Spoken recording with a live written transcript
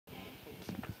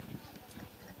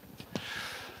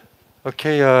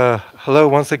Okay, hello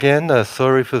once again.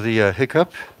 Sorry for the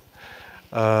hiccup.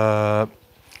 Uh,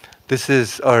 this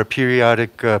is our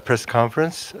periodic press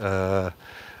conference,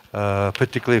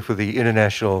 particularly for the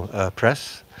international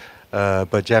press,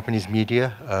 but Japanese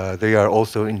media, they are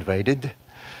also invited.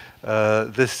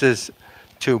 This is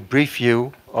to brief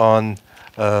you on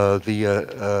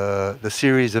the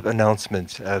series of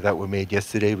announcements that were made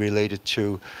yesterday related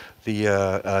to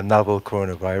the novel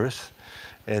coronavirus.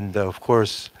 And of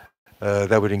course,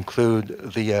 that would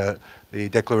include the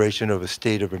declaration of a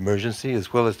state of emergency,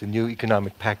 as well as the new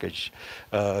economic package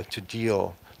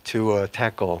to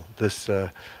tackle this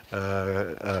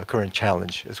current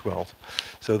challenge as well.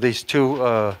 So these two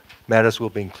matters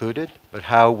will be included, but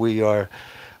how we are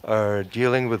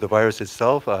dealing with the virus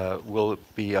itself will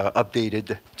be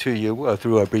updated to you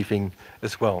through our briefing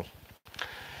as well.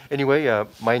 Anyway,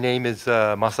 my name is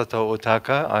Masato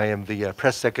Otaka. I am the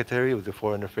press secretary of the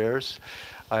Foreign Affairs.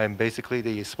 I am basically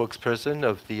the spokesperson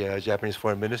of the Japanese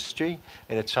Foreign Ministry,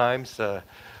 and at times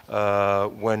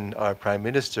when our Prime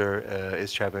Minister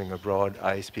is traveling abroad,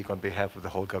 I speak on behalf of the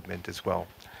whole government as well.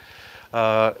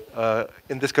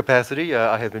 In this capacity,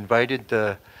 I have invited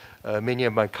many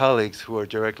of my colleagues who are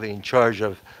directly in charge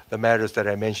of the matters that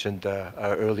I mentioned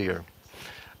earlier.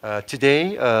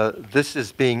 Today, this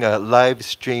is being live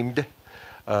streamed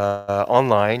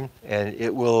online, and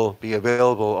it will be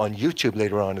available on YouTube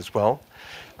later on as well.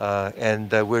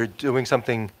 And we're doing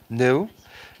something new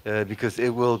because it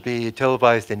will be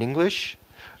televised in English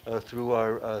through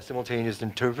our simultaneous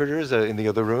interpreters in the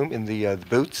other room, in the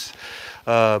booths.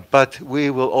 But we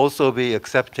will also be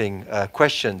accepting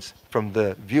questions from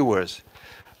the viewers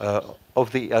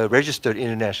of the registered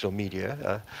international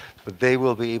media, but they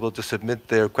will be able to submit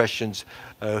their questions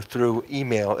through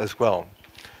email as well.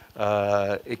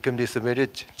 It can be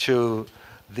submitted to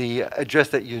the address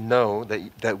that you know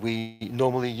that we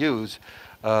normally use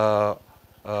for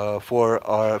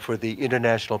the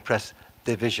International Press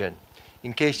Division.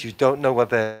 In case you don't know what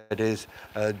that is,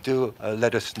 do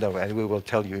let us know, and we will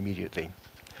tell you immediately.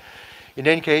 In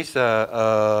any case,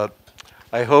 I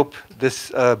hope this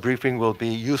briefing will be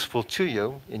useful to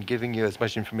you in giving you as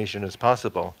much information as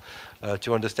possible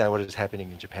to understand what is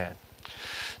happening in Japan.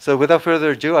 So without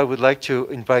further ado, I would like to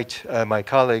invite my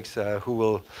colleagues who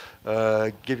will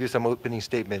give you some opening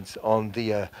statements on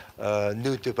the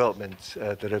new developments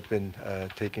that have been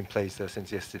taking place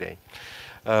since yesterday.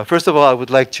 First of all, I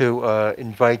would like to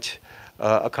invite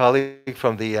a colleague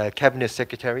from the Cabinet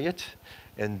Secretariat,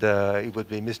 and it would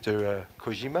be Mr.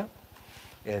 KOJIMA.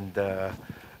 And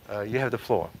you have the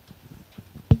floor.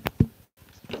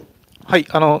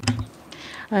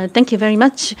 Thank you very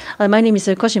much. My name is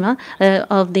KOJIMA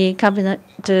of the Cabinet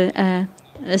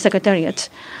Secretariat.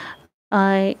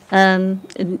 I am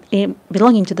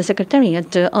belonging to the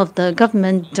Secretariat of the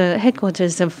government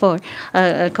headquarters for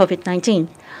COVID-19.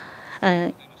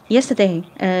 Yesterday,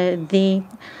 the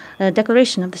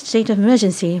declaration of the state of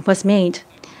emergency was made,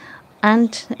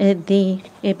 and the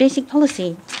basic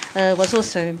policy was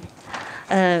also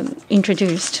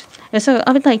introduced. So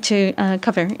I would like to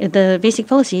cover the basic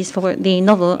policies for the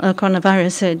novel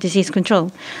coronavirus disease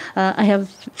control. I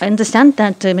understand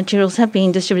that materials have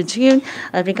been distributed to you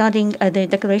regarding the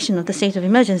declaration of the state of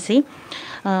emergency.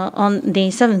 On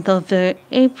the 7th of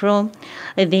April,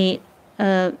 the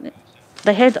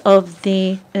head of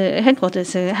the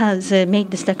headquarters has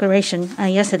made this declaration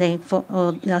yesterday for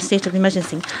the state of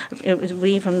emergency. It will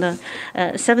be from the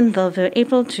 7th of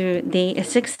April to the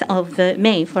 6th of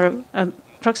May for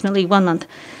approximately 1 month.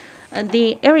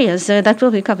 The areas that will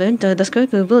be covered, the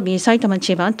scope will be Saitama,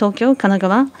 Chiba, Tokyo,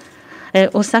 Kanagawa,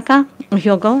 Osaka,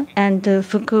 Hyogo, and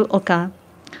Fukuoka.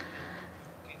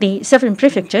 The 7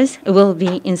 prefectures will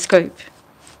be in scope.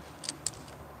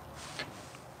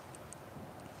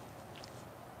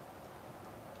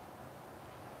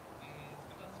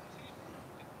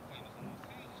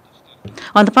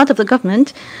 On the part of the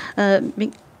government,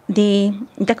 the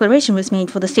declaration was made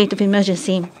for the state of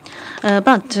emergency,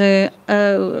 but it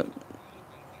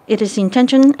is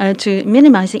intention to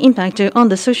minimize the impact on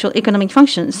the social economic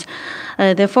functions.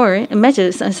 Therefore,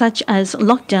 measures such as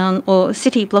lockdown or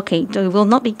city blockade will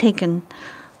not be taken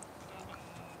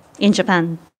in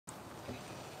Japan.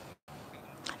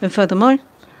 Furthermore,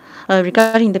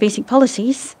 regarding the basic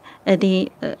policies,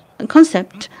 the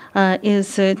concept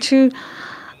is to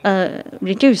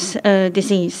reduce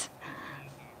disease,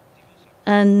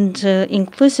 and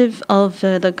inclusive of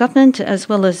the government as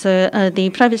well as the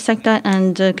private sector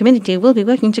and community will be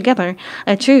working together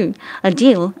to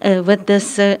deal with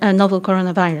this novel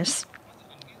coronavirus.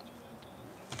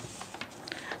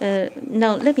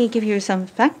 Now, let me give you some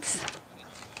facts.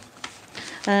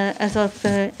 As of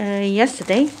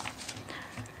yesterday,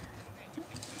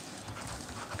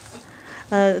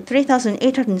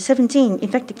 3,817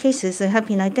 infected cases have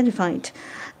been identified.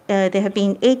 There have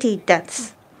been 80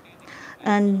 deaths.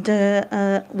 And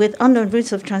with unknown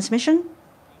routes of transmission,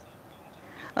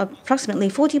 approximately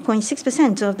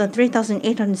 40.6% of the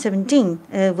 3,817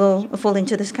 will fall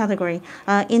into this category.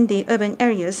 In the urban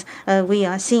areas, we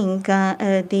are seeing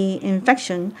the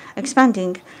infection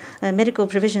expanding. Medical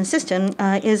provision system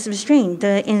is restrained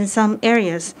in some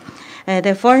areas.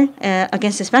 Therefore,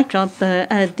 against this backdrop,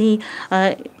 the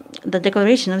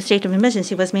declaration of state of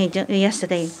emergency was made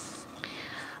yesterday.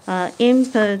 In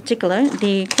particular,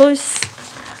 the close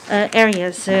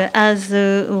areas as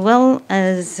well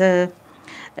as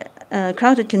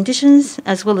crowded conditions,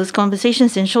 as well as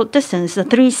conversations in short distance, the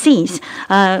 3 Cs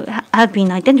have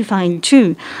been identified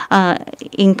to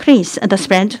increase the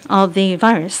spread of the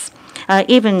virus.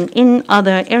 Even in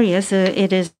other areas,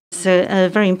 it is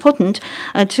very important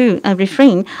to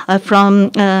refrain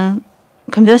from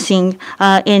conversing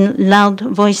in loud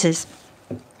voices.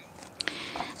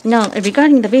 Now,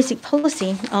 regarding the basic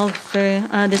policy of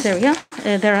this area,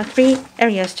 there are 3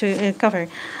 areas to cover.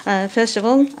 First of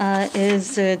all,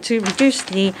 is to reduce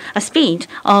the speed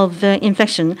of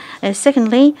infection.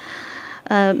 Secondly,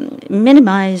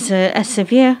 minimize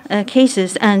severe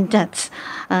cases and deaths,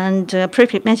 and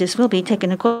appropriate measures will be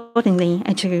taken accordingly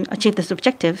to achieve this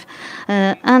objective.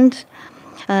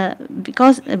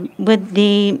 Because with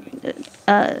the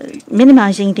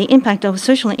minimizing the impact of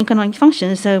social and economic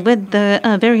functions, with the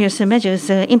various measures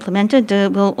implemented,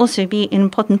 will also be an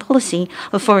important policy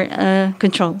for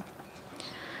control.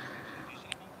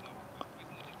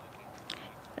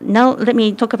 Now, let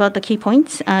me talk about the key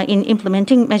points in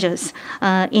implementing measures.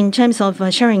 In terms of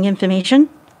sharing information,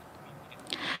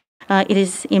 it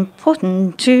is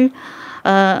important to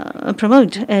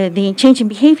promote the change in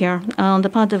behavior on the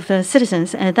part of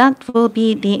citizens. That will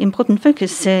be the important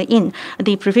focus in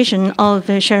the provision of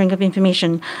sharing of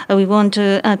information. We want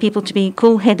people to be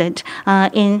cool-headed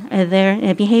in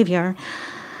their behavior.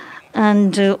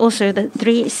 And also the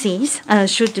 3 Cs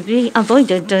should be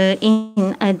avoided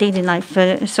in daily life.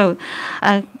 So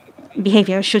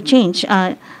behavior should change.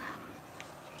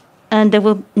 And there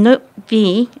will not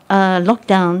be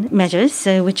lockdown measures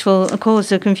which will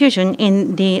cause confusion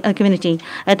in the community.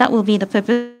 That will be the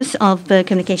purpose of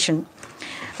communication.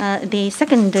 The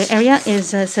second area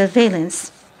is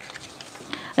surveillance.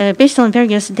 Based on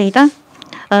various data,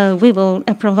 we will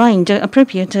provide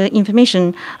appropriate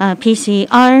information,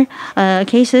 PCR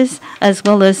cases, as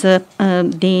well as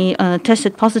the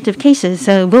tested positive cases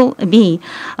will be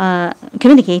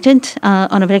communicated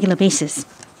on a regular basis.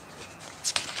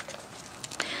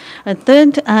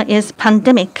 Third is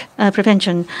pandemic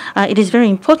prevention. It is very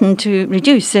important to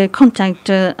reduce contact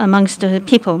amongst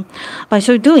people. By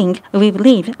so doing, we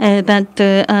believe that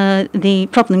the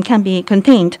problem can be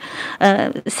contained.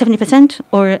 70%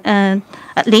 or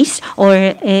at least, or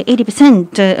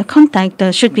 80%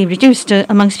 contact should be reduced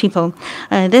amongst people.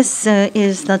 This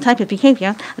is the type of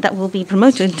behavior that will be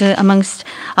promoted amongst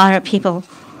our people.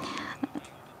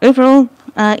 Overall,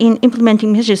 in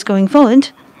implementing measures going forward,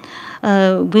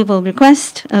 we will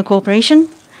request cooperation,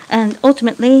 and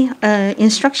ultimately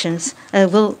instructions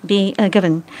will be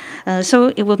given. So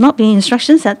it will not be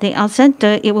instructions at the outset,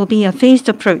 it will be a phased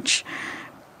approach.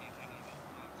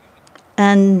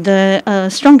 And a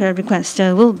stronger request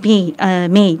will be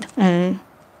made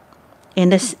in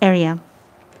this area.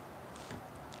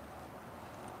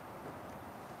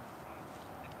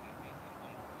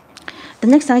 The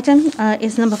next item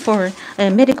is number 4,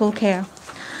 medical care.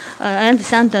 I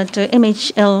understand that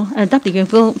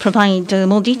MHLW will provide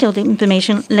more detailed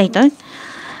information later.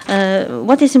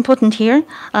 What is important here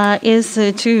is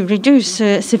to reduce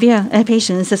severe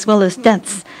patients as well as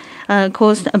deaths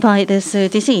caused by this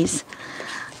disease.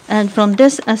 And from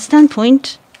this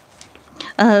standpoint,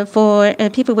 for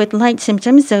people with light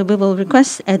symptoms, we will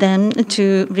request them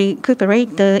to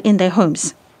recuperate in their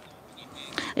homes.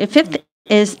 Fifth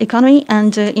is economy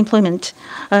and employment.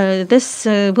 This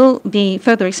will be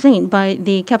further explained by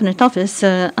the Cabinet Office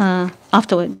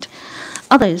afterward.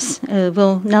 Others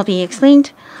will now be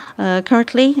explained.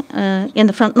 Currently, in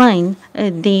the front line,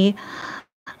 the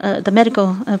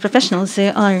medical professionals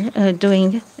are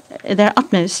doing their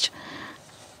utmost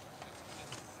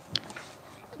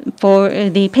for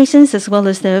the patients as well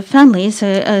as their families.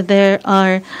 There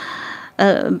are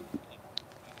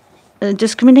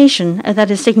discrimination that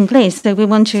is taking place. We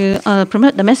want to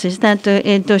promote the message that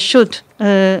it should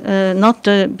not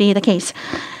be the case.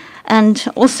 And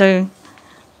also,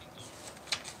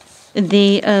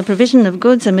 the provision of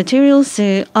goods and materials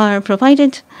are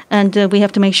provided, and we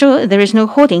have to make sure there is no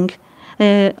hoarding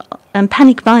and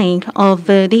panic buying of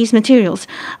these materials.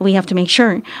 We have to make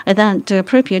sure that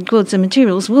appropriate goods and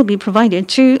materials will be provided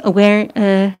to where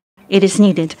it is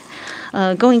needed.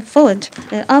 Going forward,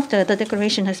 after the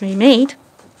declaration has been made,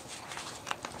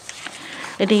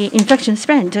 the infection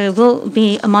spread will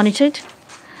be monitored,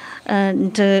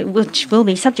 and which will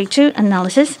be subject to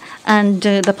analysis, and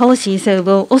the policies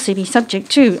will also be subject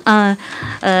to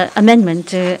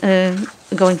amendment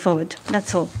going forward.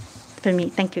 That's all for me.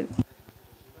 Thank you.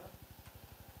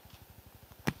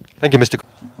 Thank you, Mr.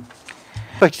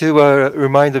 I'd like to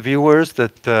remind the viewers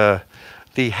that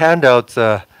the handouts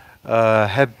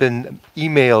have been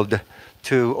emailed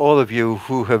to all of you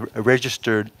who have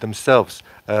registered themselves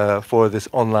for this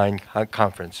online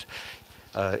conference.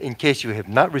 In case you have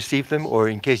not received them, or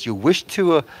in case you wish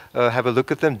to have a look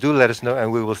at them, do let us know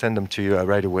and we will send them to you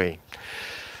right away.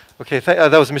 Okay,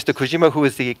 that was Mr. Kojima, who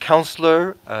is the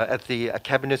Councilor at the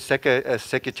Cabinet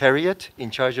Secretariat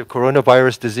in charge of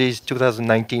Coronavirus Disease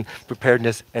 2019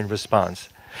 Preparedness and Response.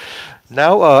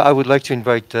 Now I would like to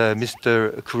invite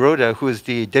Mr. KURODA, who is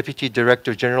the Deputy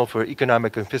Director General for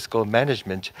Economic and Fiscal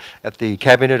Management at the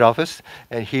Cabinet Office,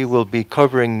 and he will be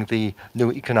covering the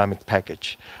new economic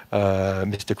package.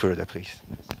 Mr. KURODA, please.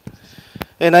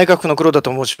 内閣府の黒田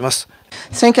と申します。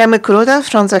 Thank you. I'm Kuroda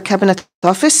from the Cabinet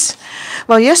Office.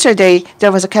 Well, yesterday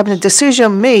there was a cabinet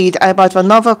decision made about the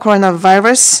novel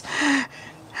coronavirus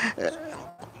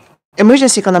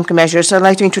emergency economic measures. So I'd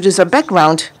like to introduce a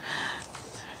background.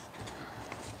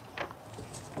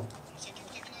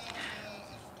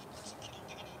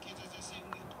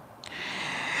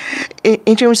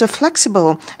 In terms of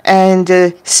flexible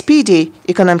and speedy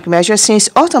economic measures, since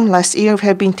autumn last year, we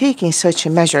have been taking such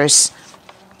measures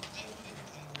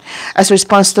as a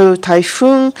response to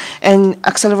typhoon and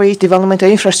accelerate development of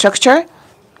infrastructure,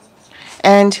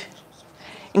 and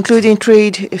including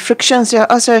trade frictions. There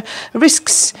are other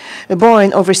risks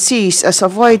born overseas. As to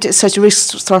avoid such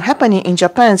risks from happening in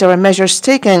Japan, there are measures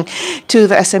taken to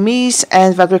the SMEs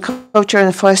and the agriculture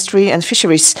and forestry and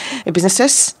fisheries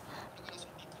businesses.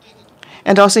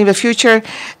 And also in the future,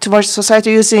 towards society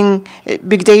using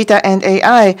big data and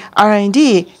AI,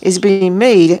 R&D is being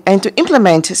made, and to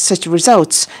implement such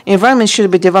results, environment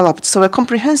should be developed. So a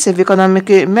comprehensive economic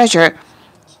measure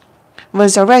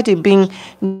was already being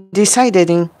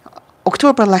decided in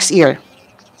October last year.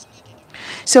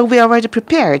 So we are already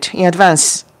prepared in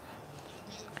advance.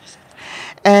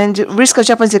 And risk of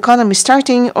Japan's economy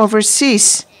starting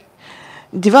overseas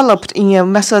developed in a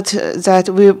method that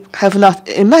we have not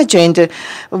imagined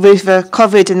with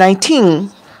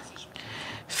COVID-19.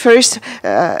 First,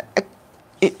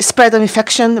 spread of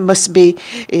infection must be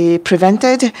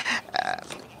prevented.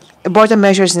 Border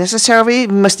measures necessary.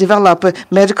 We must develop a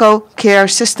medical care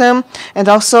system, and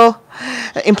also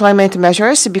employment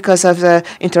measures because of the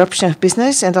interruption of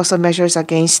business, and also measures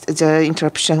against the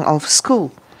interruption of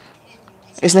school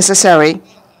is necessary.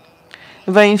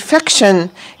 The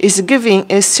infection is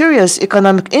giving a serious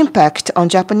economic impact on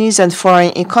Japanese and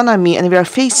foreign economy, and we are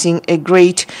facing a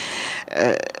great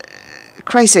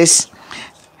crisis.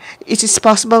 It is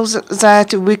possible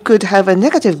that we could have a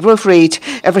negative growth rate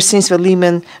ever since the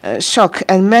Lehman shock,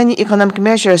 and many economic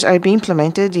measures are being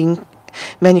implemented in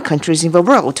many countries in the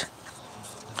world.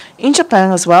 In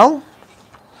Japan as well,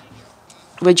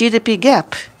 the GDP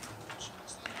gap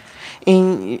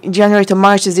in January to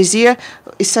March this year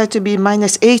is said to be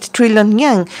minus 8 trillion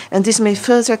yen, and this may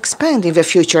further expand in the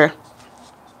future.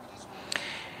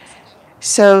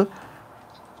 So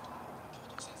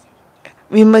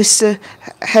we must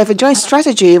have a joint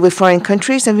strategy with foreign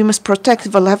countries, and we must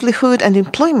protect the livelihood and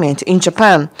employment in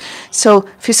Japan. So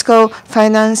fiscal,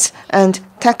 finance, and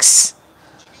tax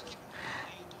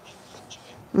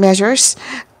measures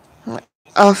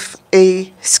of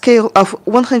a scale of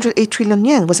 108 trillion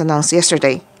yen was announced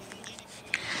yesterday.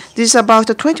 This is about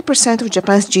 20% of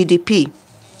Japan's GDP.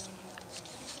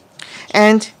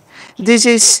 And this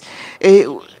is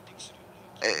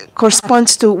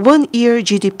corresponds to 1 year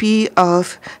GDP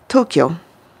of Tokyo.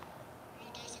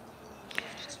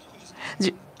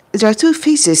 There are two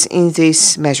phases in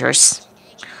these measures.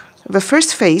 The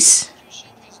first phase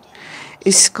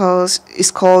is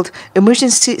called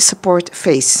emergency support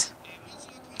phase.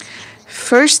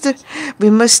 First, we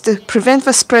must prevent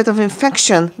the spread of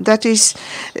infection that is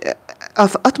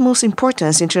of utmost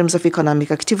importance in terms of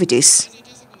economic activities.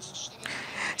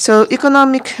 So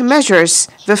economic measures,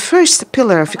 the first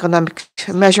pillar of economic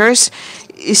measures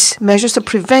is measures to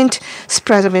prevent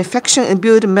spread of infection and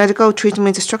build medical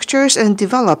treatment structures and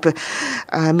develop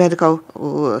medical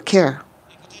care.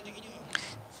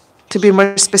 To be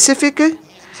more specific,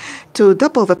 to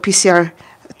double the PCR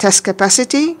test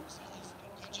capacity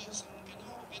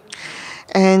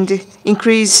and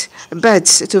increase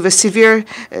beds to the severe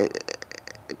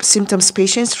symptoms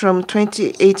patients from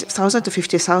 28,000 to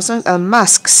 50,000, and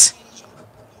masks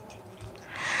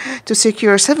to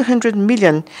secure 700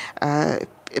 million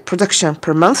production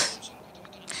per month.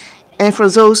 And for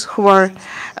those who are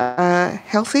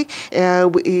healthy,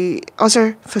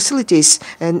 other facilities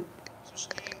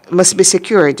must be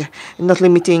secured, not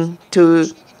limiting to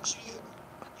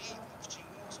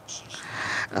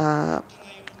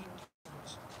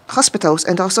hospitals,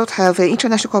 and also have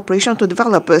international cooperation to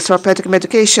develop therapeutic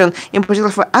medication, in particular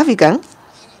for Avigan,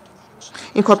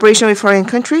 in cooperation with foreign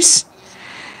countries.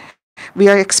 We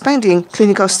are expanding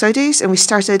clinical studies, and we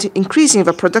started increasing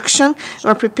the production. We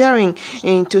are preparing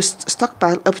to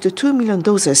stockpile up to 2 million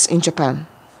doses in Japan.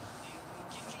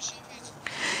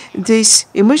 This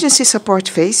emergency support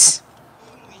phase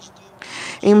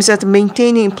aims at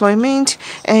maintaining employment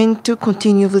and to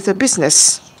continue with the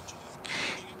business.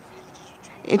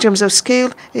 In terms of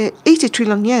scale, 80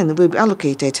 trillion yen will be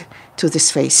allocated to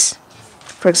this phase.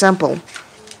 For example,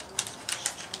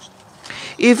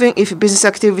 even if business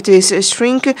activities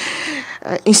shrink,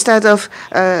 instead of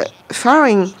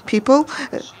firing people,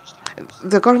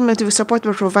 the government will support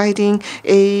by providing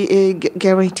a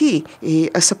guarantee,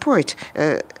 a support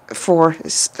for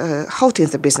halting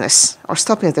the business or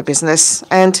stopping the business,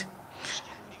 and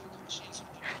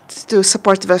to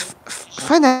support the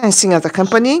financing of the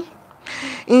company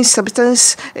in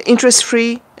substance,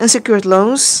 interest-free unsecured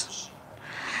loans,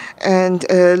 and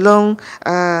loan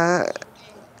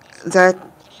that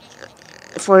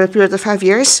for a period of 5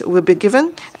 years will be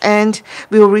given, and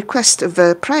we will request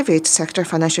the private sector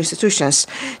financial institutions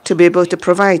to be able to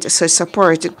provide such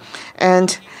support.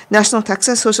 And national tax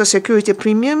and social security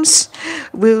premiums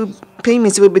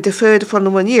payments will be deferred for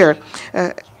 1 year,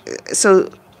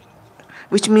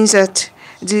 which means that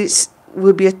this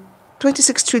will be a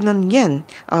 26 trillion yen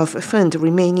of fund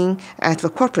remaining at the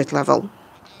corporate level.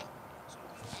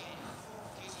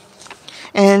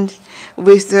 And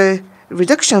with the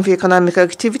reduction of economic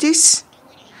activities,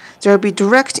 there will be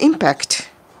direct impact.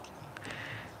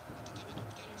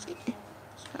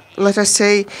 Let us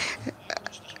say,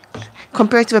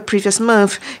 compared to the previous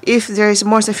month, if there is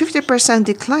more than 50%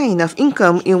 decline of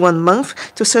income in 1 month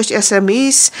to such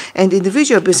SMEs and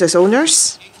individual business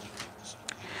owners,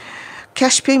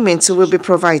 cash payments will be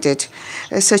provided.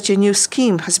 Such a new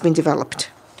scheme has been developed.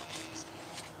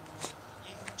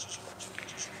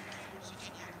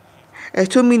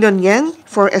 2 million yen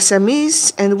for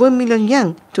SMEs and 1 million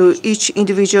yen to each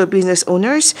individual business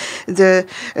owners.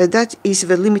 That is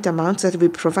the limit amount that we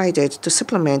provided to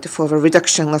supplement for the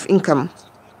reduction of income.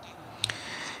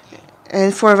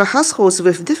 And for the households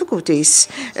with difficulties,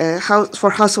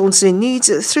 for households in needs,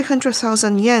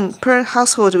 300,000 yen per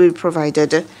household will be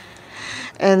provided.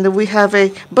 And we have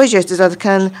a budget that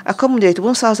can accommodate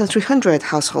 1,300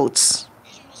 households.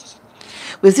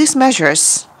 With these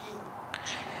measures,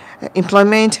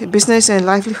 employment, business, and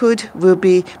livelihood will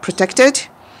be protected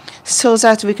so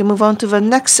that we can move on to the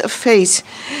next phase,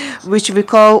 which we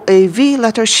call a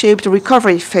V-letter-shaped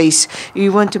recovery phase. We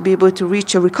want to be able to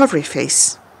reach a recovery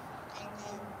phase.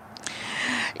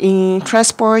 In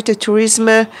transport, tourism,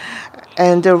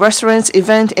 and the restaurants,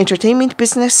 event, entertainment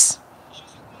business,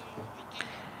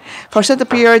 for a certain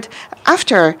period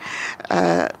after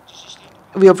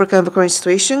we overcome the current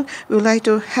situation, we would like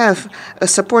to have a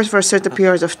support for a certain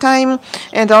period of time,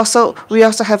 and we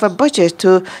also have a budget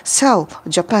to sell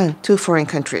Japan to foreign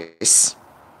countries.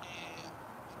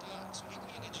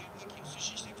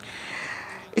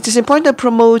 It is important to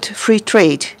promote free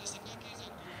trade,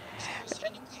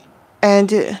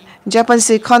 and Japan's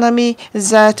economy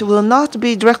that will not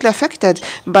be directly affected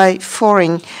by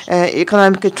foreign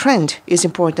economic trend is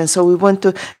important. So we want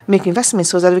to make investments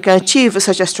so that we can achieve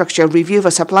such a structure, review the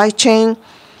supply chain,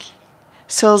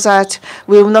 so that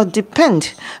we will not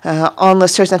depend on a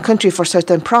certain country for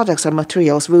certain products or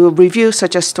materials. We will review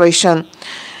such a situation,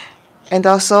 and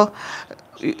also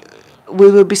we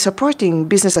will be supporting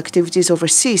business activities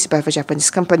overseas by the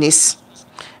Japanese companies.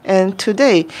 And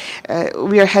today,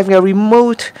 we are having a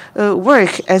remote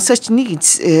work, and such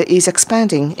needs is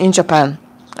expanding in Japan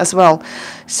as well.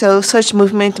 So such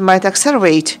movement might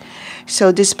accelerate.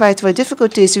 So despite the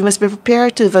difficulties, we must be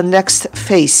prepared to the next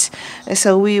phase.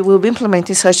 So we will be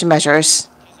implementing such measures.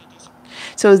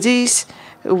 So these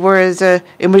were the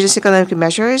emergency economic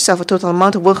measures of a total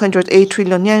amount of 108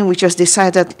 trillion yen, which was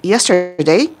decided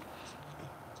yesterday.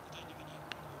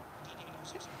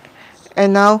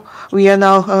 And now we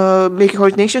are making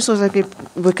coordination so that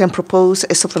we can propose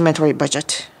a supplementary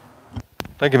budget.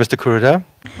 Thank you, Mr. Kuroda.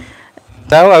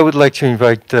 Now I would like to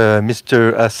invite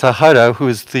Mr. SAHARA, who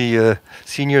is the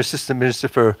Senior Assistant Minister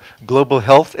for Global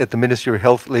Health at the Ministry of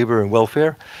Health, Labor and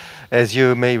Welfare. As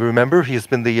you may remember, he has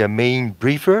been the main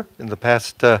briefer in the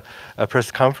past press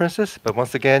conferences, but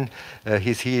once again,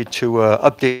 he's here to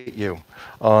update you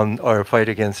on our fight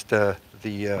against the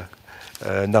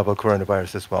novel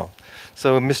coronavirus as well.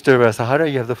 So, Mr.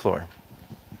 SAHARA, you have the floor.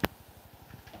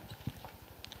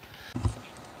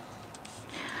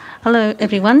 Hello,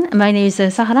 everyone. My name is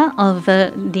SAHARA of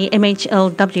the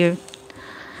MHLW.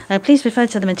 Please refer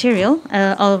to the material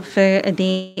of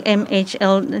the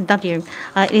MHLW.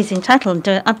 It is entitled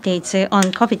Updates on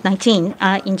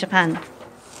COVID-19 in Japan.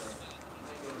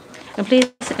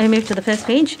 Please move to the first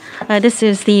page. This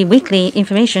is the weekly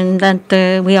information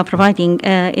that we are providing.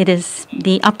 It is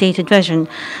the updated version.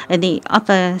 The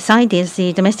upper side is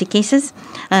the domestic cases.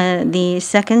 The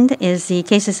second is the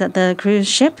cases at the cruise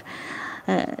ship.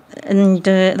 And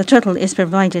the total is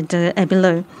provided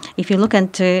below. If you look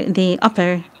at the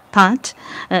upper part,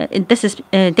 this is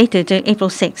dated April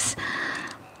 6.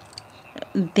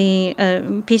 The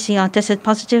PCR tested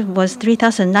positive was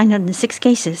 3,906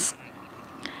 cases.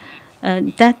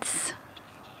 Deaths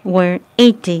were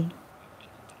 80.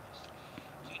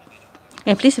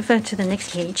 Please refer to the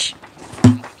next page.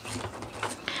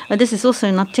 This is also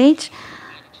an update,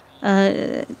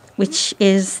 which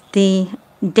is the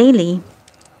daily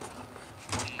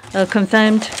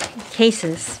confirmed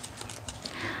cases.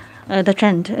 The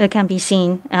trend can be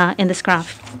seen in this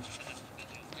graph.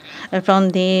 From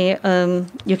the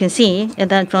you can see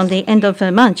that from the end of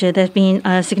March, there's been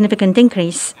a significant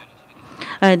increase.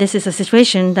 This is a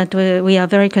situation that we are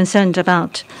very concerned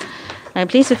about.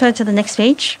 Please refer to the next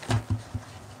page.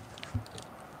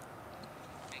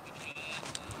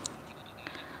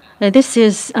 This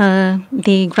is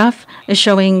the graph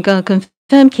showing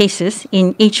confirmed cases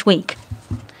in each week.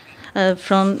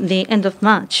 From the end of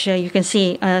March, you can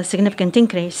see a significant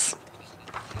increase.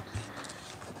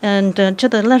 And to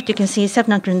the left, you can see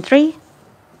 703.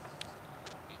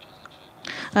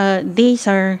 These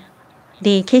are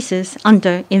the cases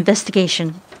under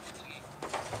investigation.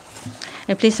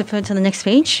 Please refer to the next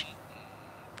page.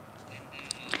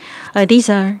 These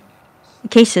are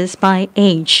cases by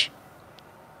age.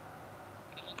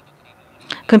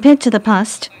 Compared to the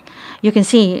past, you can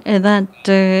see that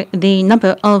the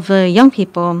number of young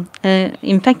people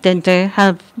infected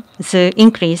have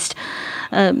increased.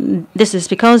 This is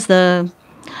because the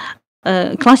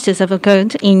clusters have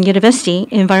occurred in university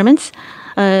environments.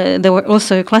 There were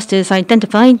also clusters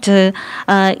identified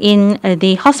in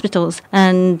the hospitals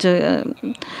and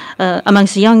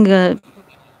amongst young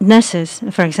nurses,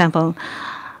 for example.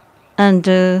 And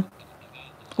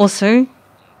also,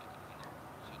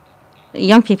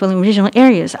 young people in regional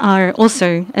areas are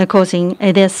also causing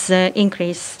this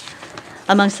increase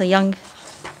amongst the young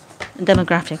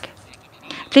demographic.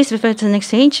 Please refer to the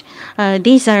next page.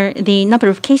 These are the number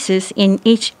of cases in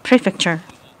each prefecture.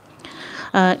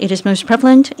 It is most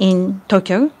prevalent in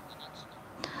Tokyo,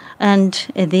 and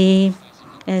the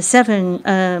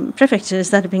 7 prefectures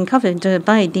that have been covered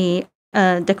by the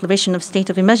declaration of state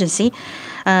of emergency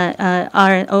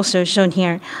are also shown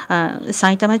here.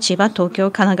 Saitama, Chiba, Tokyo,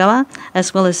 Kanagawa,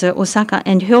 as well as Osaka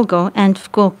and Hyogo and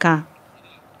Fukuoka.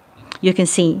 You can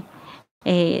see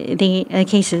the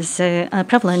cases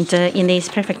prevalent in these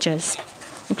prefectures.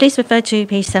 Please refer to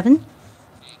page 7.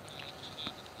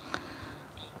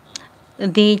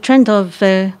 The trend of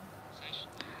death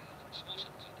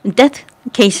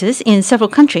cases in several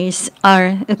countries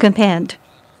are compared.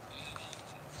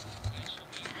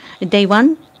 Day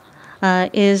 1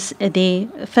 is the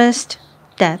first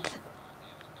death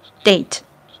date.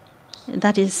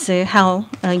 That is how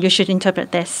you should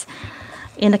interpret this.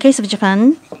 In the case of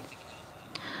Japan,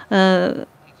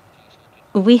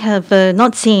 we have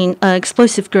not seen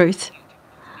explosive growth,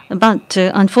 but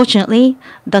unfortunately,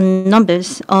 the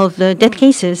numbers of death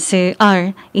cases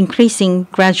are increasing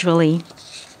gradually.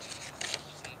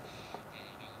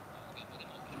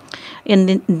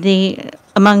 In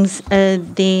amongst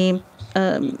the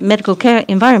medical care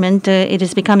environment, it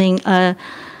is becoming a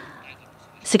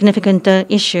significant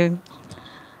issue.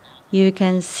 You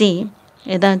can see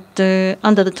that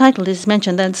under the title it is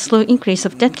mentioned that slow increase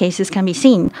of death cases can be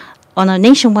seen on a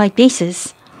nationwide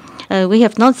basis. We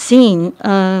have not seen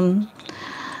the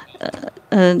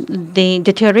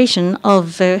deterioration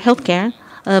of healthcare,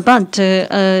 but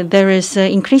there is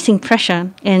increasing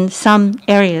pressure in some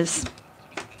areas.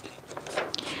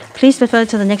 Please refer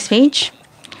to the next page,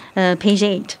 page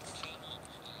 8.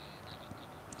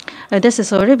 This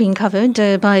has already been covered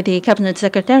by the Cabinet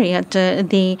Secretariat,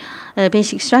 the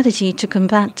basic strategy to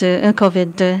combat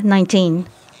COVID-19.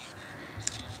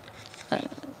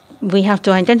 We have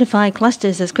to identify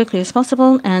clusters as quickly as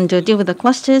possible and deal with the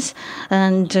clusters,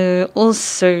 and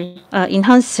also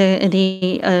enhance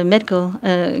the medical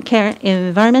care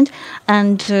environment,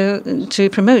 and to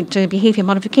promote behavior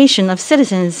modification of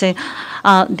citizens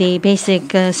are the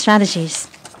basic strategies.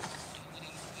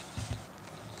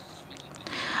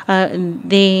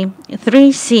 The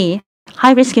 3C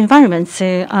high-risk environments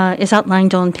is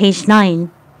outlined on page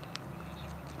 9.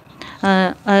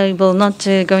 I will not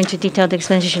go into detailed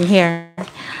explanation here.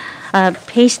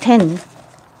 Page 10.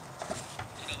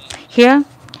 Here,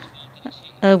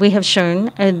 we have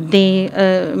shown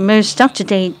the most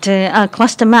up-to-date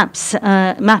cluster map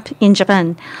in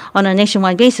Japan. On a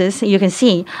nationwide basis, you can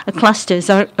see clusters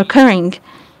are occurring.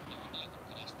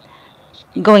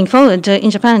 Going forward, in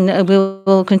Japan, we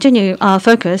will continue our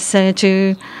focus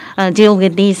to deal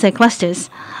with these clusters.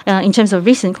 In terms of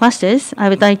recent clusters, I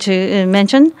would like to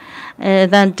mention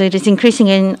that it is increasing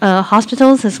in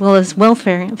hospitals as well as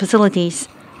welfare facilities.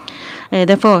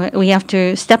 Therefore, we have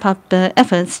to step up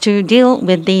efforts to deal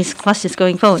with these clusters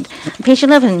going forward. Page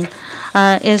 11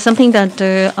 is something that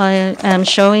I am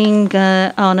showing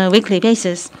on a weekly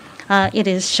basis. It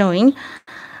is showing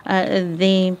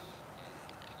the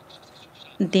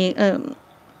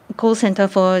call center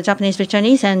for Japanese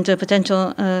returnees and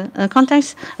potential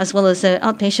contacts, as well as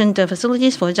outpatient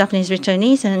facilities for Japanese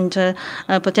returnees and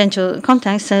potential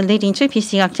contacts leading to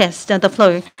PCR tests. The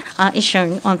flow is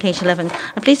shown on page 11.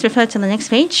 Please refer to the next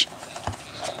page.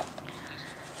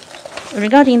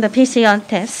 Regarding the PCR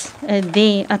tests,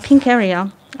 the pink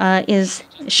area is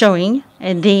showing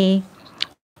the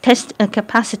test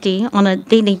capacity on a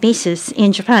daily basis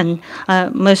in Japan.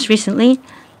 Most recently,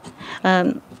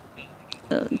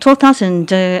 12,000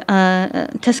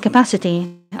 test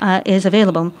capacity is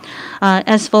available.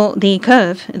 As for the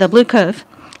curve, the blue curve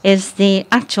is the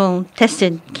actual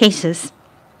tested cases.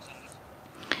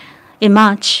 In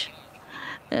March,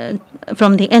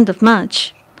 from the end of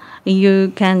March,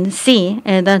 you can see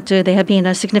that there have been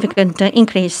a significant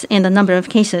increase in the number of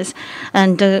cases.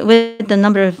 And with the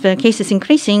number of cases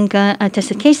increasing,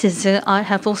 tested cases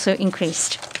have also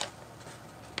increased.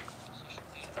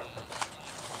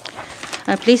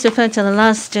 Please refer to the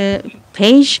last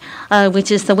page,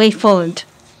 which is the way forward.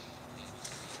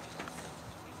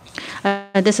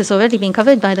 This has already been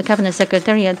covered by the Cabinet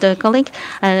Secretariat colleague.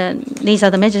 These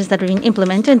are the measures that are being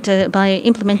implemented. By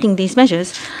implementing these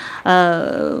measures,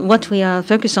 what we are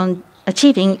focused on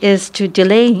achieving is to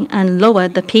delay and lower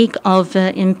the peak of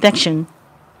infection.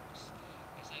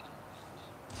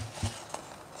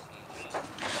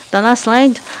 The last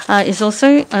slide is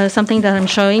also something that I'm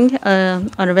showing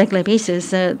on a regular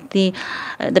basis. The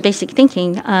basic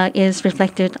thinking is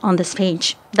reflected on this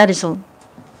page. That is all.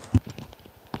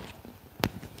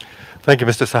 Thank you,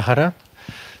 Mr. Sahara.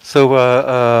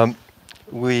 So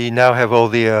we now have all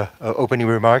the opening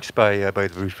remarks by the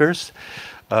briefers.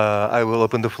 I will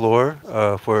open the floor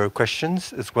for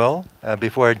questions as well.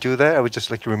 Before I do that, I would just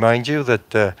like to remind you that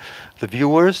the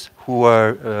viewers who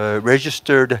are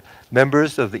registered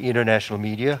members of the international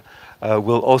media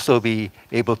will also be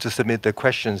able to submit their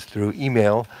questions through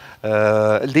email,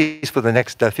 at least for the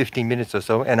next 15 minutes or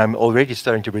so, and I'm already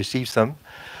starting to receive some.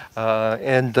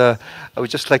 I would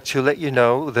just like to let you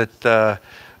know that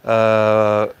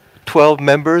 12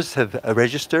 members have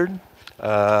registered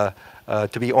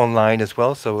to be online as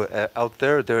well. So out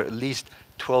there are at least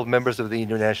 12 members of the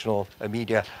international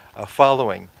media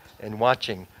following and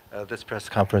watching this press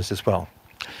conference as well.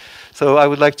 So I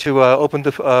would like to open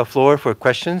the floor for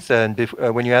questions. And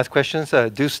when you ask questions,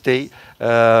 do state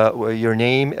your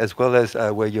name as well as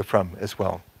where you're from as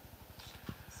well.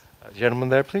 Gentleman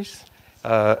there, please.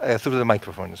 Through the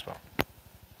microphone as well.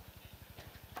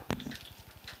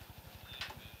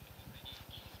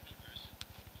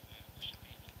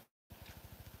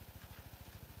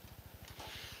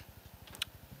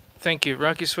 Thank you.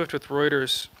 Rocky Swift with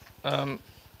Reuters.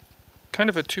 Kind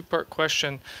of a two-part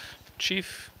question.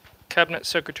 Chief Cabinet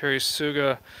Secretary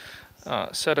Suga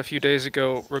said a few days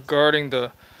ago regarding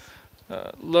the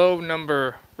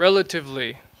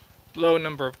relatively low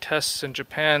number of tests in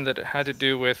Japan, that it had to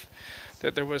do with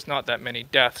that there was not that many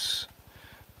deaths.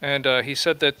 And he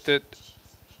said that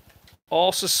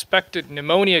all suspected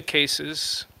pneumonia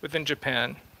cases within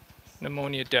Japan,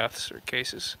 pneumonia deaths or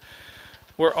cases,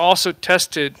 were also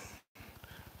tested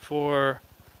for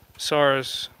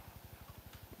SARS-CoV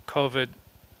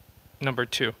number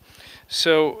 2.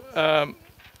 So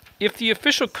if the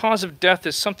official cause of death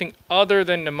is something other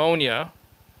than pneumonia,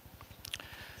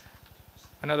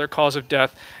 another cause of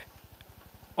death,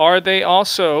 are they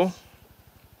also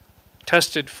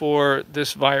tested for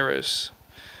this virus?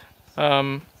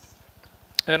 And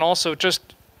also,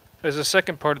 just as a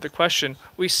second part of the question,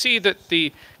 we see that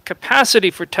the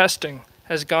capacity for testing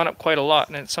has gone up quite a lot,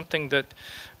 and it's something that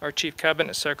our Chief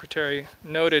Cabinet Secretary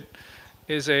noted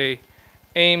is a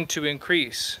aim to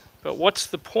increase. But what's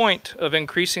the point of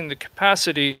increasing the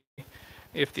capacity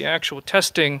if the actual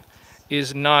testing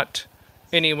is not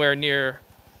anywhere near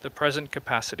the present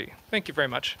capacity? Thank you very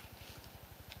much.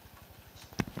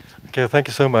 Okay, thank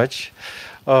you so much.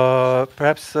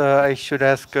 Perhaps I should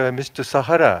ask Mr.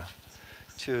 Sahara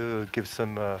to give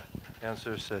some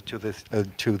answers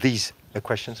to these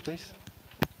questions, please.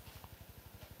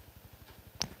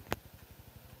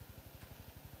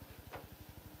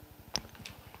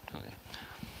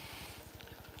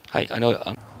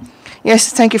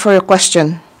 Yes, thank you for your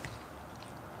question.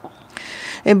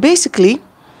 Basically,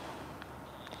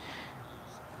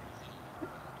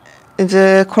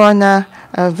 the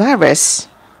coronavirus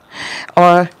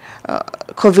or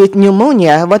COVID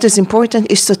pneumonia, what is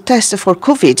important is to test for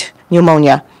COVID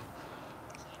pneumonia.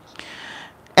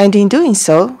 And in doing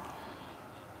so,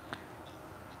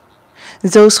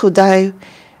 those who die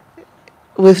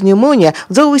with pneumonia,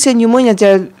 though we say pneumonia,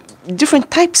 there are different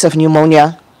types of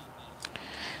pneumonia.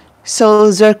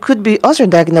 So there could be other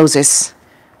diagnosis.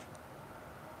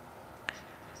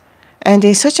 And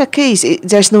in such a case,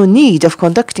 there's no need of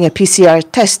conducting a PCR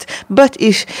test. But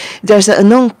if there's a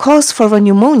known cause for a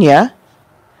pneumonia,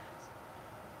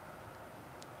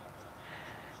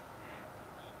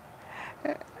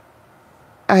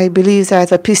 I believe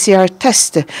that a PCR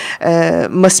test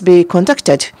must be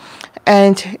conducted.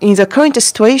 And in the current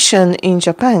situation in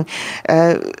Japan,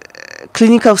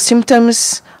 clinical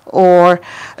symptoms or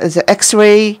the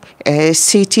X-ray,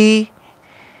 CT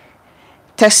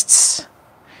tests,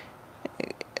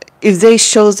 if they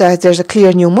show that there's a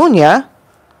clear pneumonia,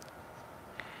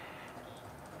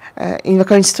 in the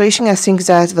current situation, I think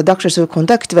that the doctors will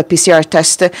conduct the PCR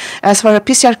test. As for a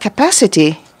PCR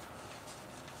capacity,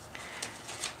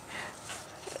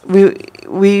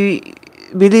 we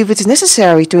believe it is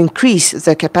necessary to increase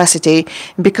the capacity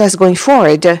because going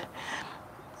forward,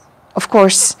 of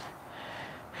course,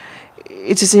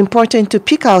 it is important to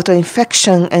pick out an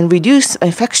infection and reduce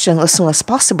infection as soon as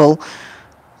possible.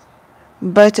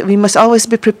 But we must always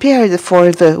be prepared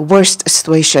for the worst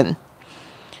situation.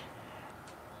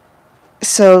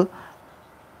 So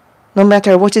no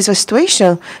matter what is the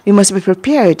situation, we must be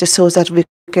prepared so that we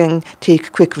can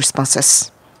take quick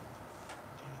responses.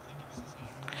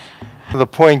 The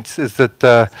point is that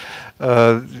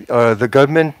the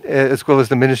government, as well as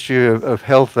the Ministry of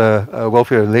Health,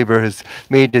 Welfare and Labor, has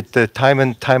made it time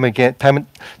and time again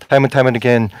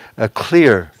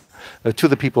clear to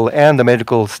the people and the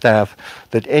medical staff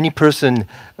that any person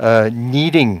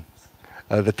needing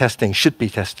the testing should be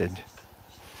tested.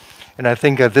 And I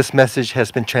think this message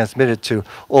has been transmitted to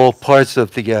all parts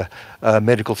of the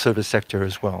medical service sector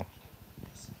as well.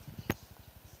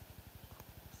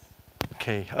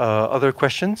 Okay, other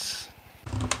questions?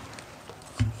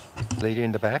 Lady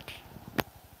in the back.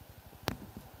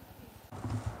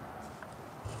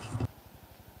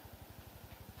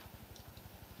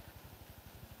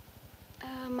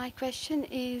 My question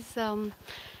is,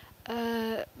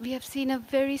 we have seen a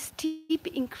very steep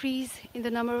increase in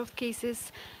the number of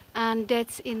cases and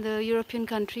deaths in the European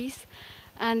countries,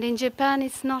 and in Japan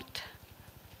it's not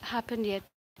happened yet.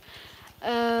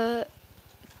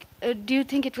 Do you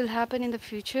think it will happen in the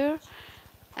future?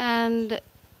 And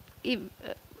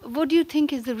what do you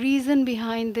think is the reason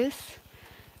behind this?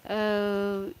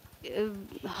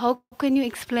 How can you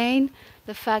explain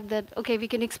the fact that, okay, we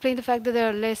can explain the fact that there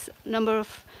are less number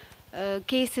of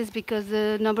cases because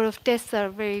the number of tests are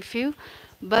very few,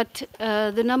 but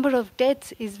the number of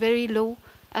deaths is very low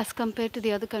as compared to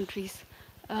the other countries.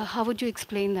 How would you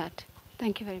explain that?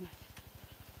 Thank you very much.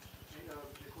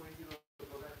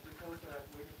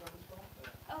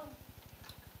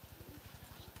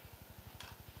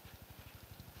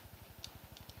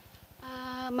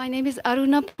 My name is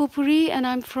Aruna Pupuri and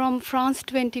I'm from France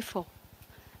 24.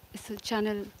 It's a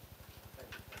channel.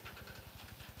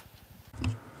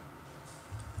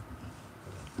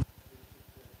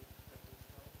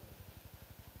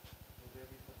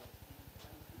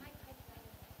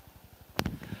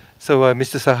 So,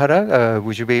 Mr. Sahara,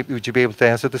 would you be able to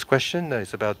answer this question?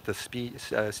 It's about the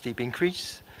steep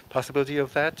increase, possibility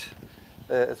of that,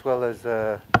 as well as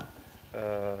the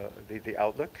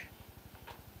outlook.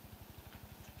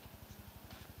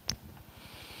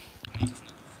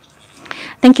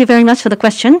 Thank you very much for the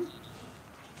question.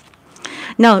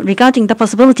 Now, regarding the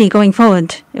possibility going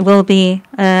forward, it will be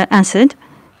answered.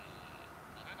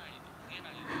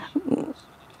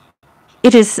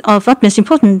 It is of utmost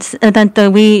importance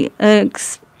that we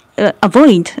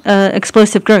avoid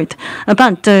explosive growth,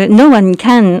 but no one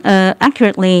can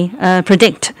accurately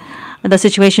predict the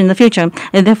situation in the future.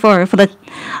 And therefore,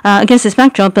 against this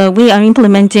backdrop, we are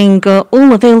implementing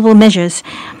all available measures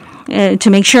to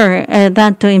make sure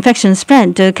that the infection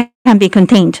spread can be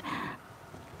contained.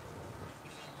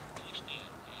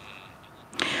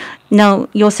 Now,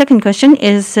 your second question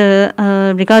is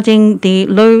regarding the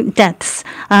low deaths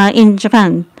in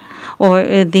Japan,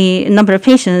 or the number of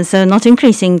patients not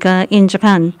increasing in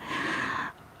Japan.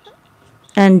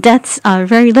 And deaths are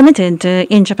very limited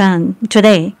in Japan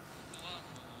today.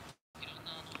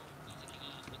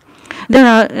 There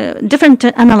are different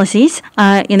analyses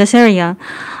in this area.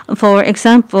 For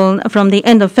example, from the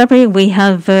end of February, we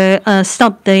have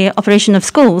stopped the operation of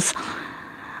schools.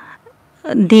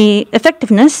 The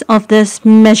effectiveness of this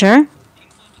measure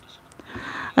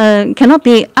cannot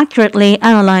be accurately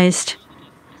analyzed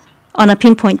on a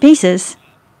pinpoint basis.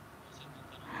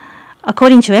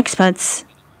 According to experts,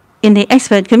 in the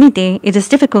expert committee, it is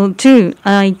difficult to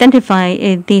identify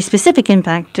the specific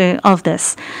impact of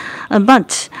this.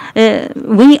 But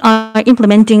we are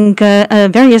implementing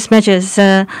various measures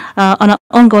on an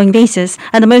ongoing basis.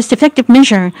 And the most effective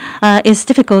measure is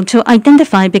difficult to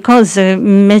identify because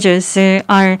measures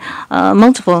are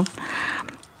multiple.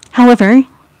 However,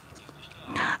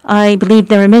 I believe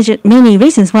there are many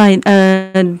reasons why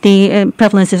the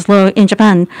prevalence is low in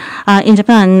Japan. In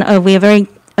Japan, we are very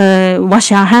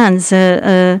wash our hands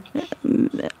a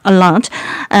lot,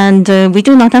 and we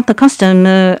do not have the custom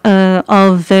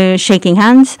of shaking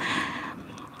hands.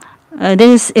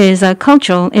 This is a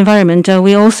cultural environment.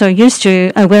 We also used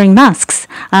to wearing masks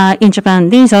in Japan.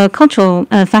 These are cultural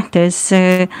factors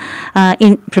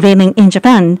prevailing in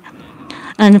Japan.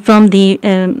 And from the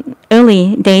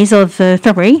early days of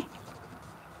February,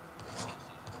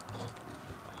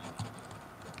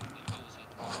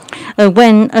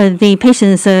 when the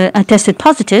patients are tested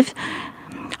positive,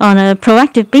 on a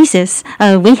proactive basis,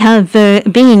 we have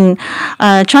been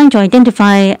trying to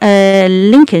identify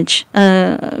linkage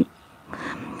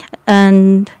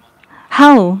and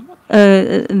how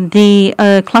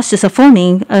the clusters are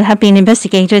forming have been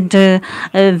investigated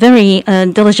very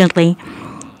diligently.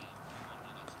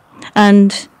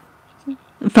 And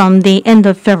from the end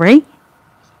of February,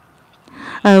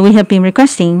 we have been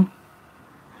requesting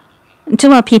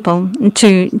to our people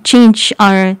to change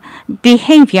our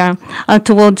behavior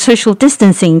towards social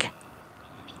distancing.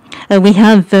 We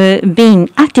have been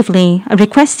actively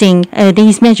requesting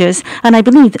these measures, and I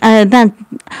believe that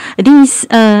these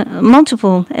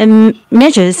multiple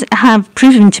measures have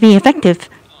proven to be effective.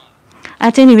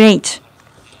 At any rate,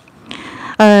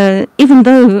 even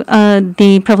though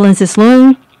the prevalence is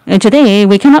low today,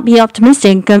 we cannot be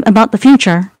optimistic about the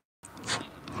future.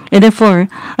 Therefore,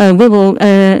 we will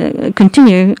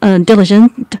continue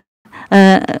diligent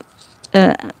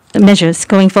measures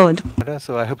going forward.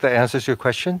 So I hope that answers your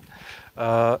question.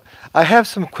 I have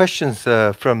some questions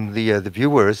from the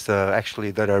viewers,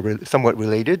 actually, that are somewhat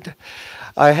related.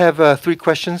 I have 3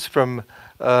 questions from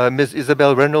Ms.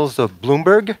 Isabel Reynolds of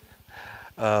Bloomberg.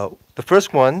 The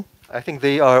first one, I think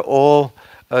they are all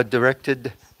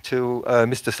directed to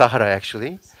Mr. SAHARA,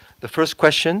 actually. The first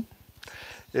question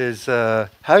is,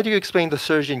 how do you explain the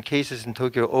surge in cases in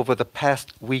Tokyo over the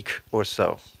past week or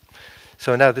so?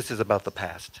 So now this is about the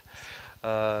past.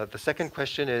 The second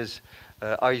question is,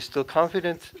 are you still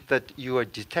confident that you are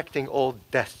detecting all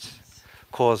deaths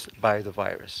caused by the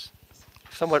virus?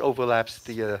 Somewhat overlaps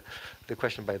the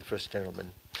question by the first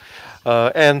gentleman.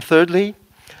 And thirdly,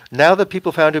 now that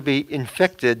people found to be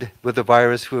infected with the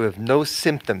virus who have no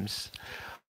symptoms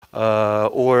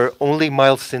or only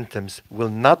mild symptoms will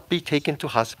not be taken to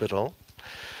hospital,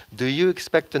 do you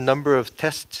expect the number of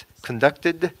tests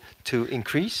conducted to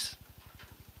increase?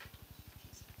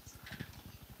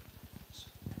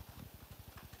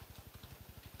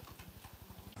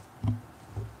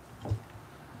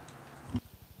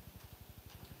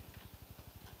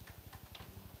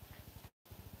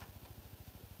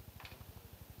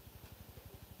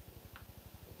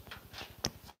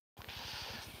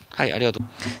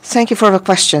 Thank you for the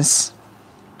questions.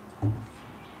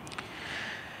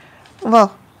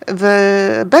 Well,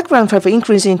 the background for the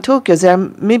increase in Tokyo, there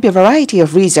may be a variety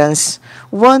of reasons.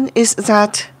 One is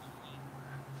that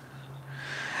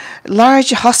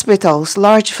large hospitals,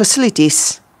 large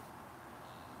facilities,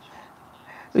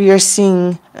 we are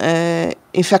seeing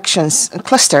infections,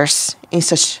 clusters in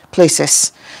such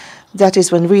places. That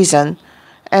is one reason.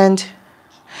 And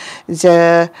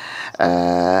the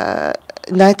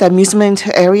night amusement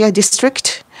area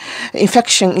district,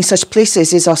 infection in such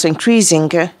places is also increasing.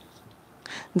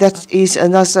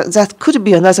 That could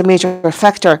be another major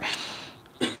factor.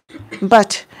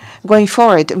 But going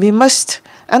forward, we must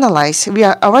analyze. We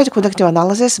are already conducting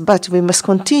analysis, but we must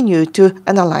continue to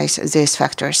analyze these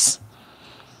factors.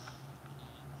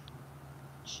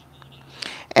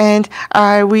 And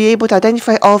are we able to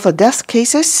identify all the death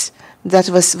cases? That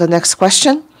was the next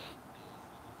question.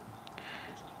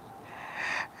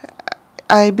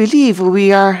 I believe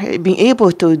we are being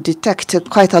able to detect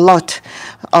quite a lot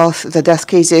of the death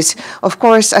cases. Of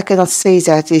course, I cannot say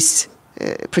that it's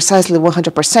precisely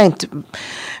 100%,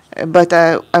 but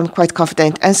I'm quite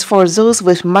confident. As for those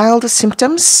with mild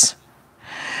symptoms,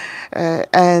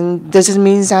 and does it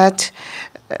mean that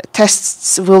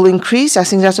tests will increase? I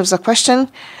think that was the question.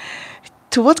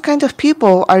 To what kind of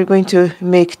people are going to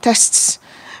make tests?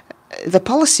 The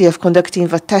policy of conducting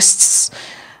the tests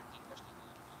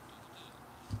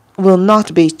will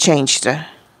not be changed.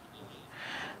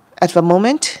 At the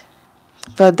moment,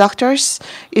 the doctors,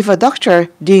 if a doctor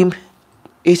deems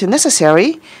it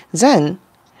necessary, then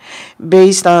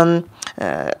based on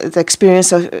the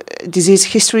experience of disease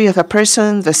history of a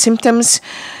person, the symptoms,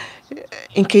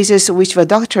 in cases which the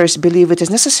doctors believe it is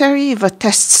necessary, the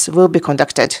tests will be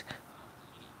conducted.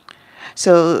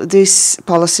 So this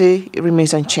policy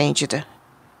remains unchanged.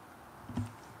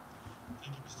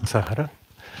 SAHARA.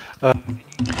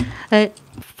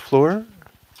 Floor?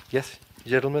 Yes,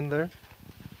 gentleman there.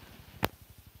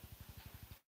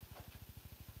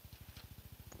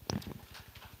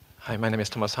 Hi, my name is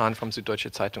Thomas Hahn from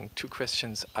Süddeutsche Zeitung. Two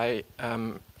questions. I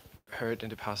heard in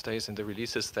the past days in the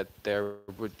releases that there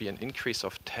would be an increase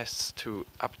of tests to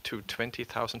up to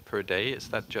 20,000 per day. Is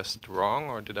that just wrong,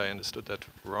 or did I understood that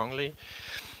wrongly?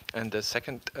 And the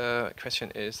second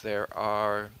question is, there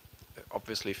are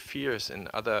obviously fears in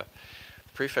other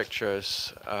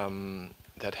prefectures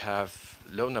that have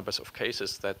low numbers of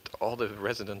cases that all the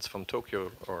residents from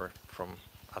Tokyo or from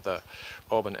other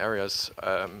urban areas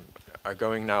are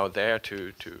going now there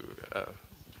to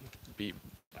be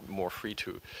more free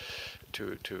to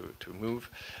move.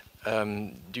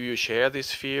 Do you share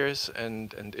these fears,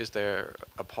 and is there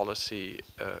a policy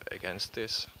against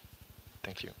this?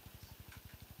 Thank you.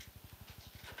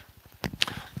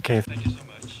 Okay. Thank you so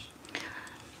much.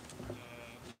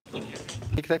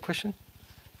 Take that question.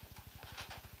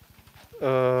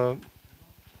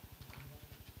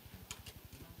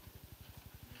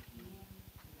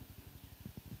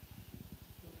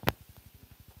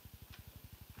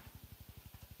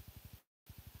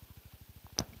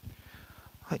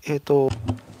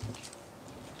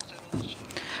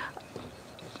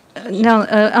 Now,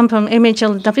 I'm from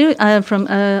MHLW.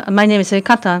 My name is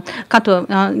KATO.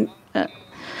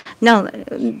 Now,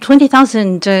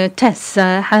 20,000 tests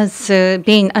has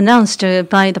been announced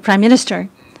by the Prime Minister.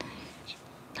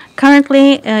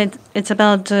 Currently, it's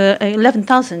about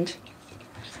 11,000.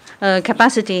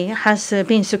 Capacity has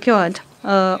been secured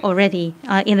already.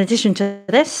 In addition to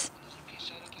this,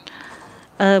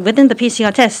 within the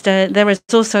PCR test, there is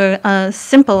also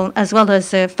simple as well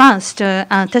as fast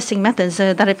testing methods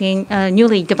that have been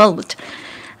newly developed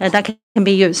that can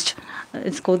be used.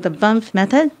 It's called the bump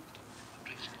method.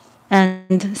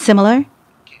 And similar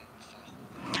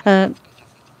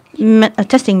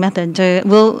testing method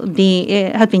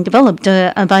have been developed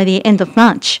by the end of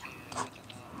March.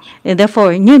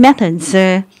 Therefore, new methods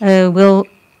will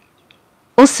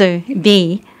also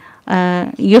be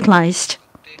utilized.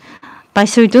 By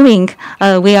so doing,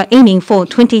 we are aiming for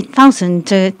 20,000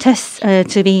 tests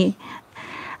to be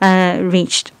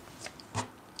reached.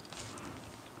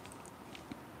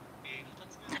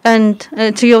 And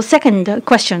to your second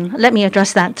question, let me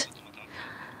address that.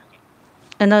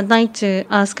 And I'd like to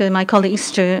ask my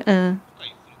colleagues to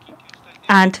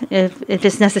add if it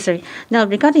is necessary. Now,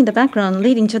 regarding the background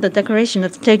leading to the declaration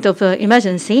of state of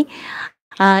emergency,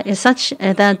 is such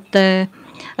that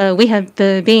we have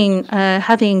been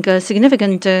having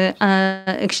significant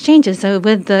exchanges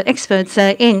with the experts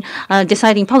in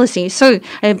deciding policy. So,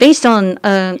 based on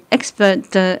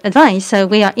expert advice,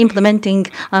 we are implementing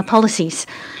policies.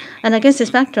 And against this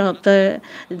backdrop,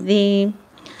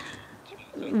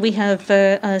 we have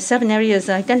 7 areas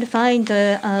identified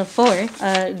for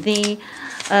the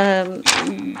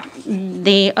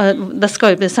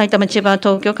scope: Saitama, Chiba,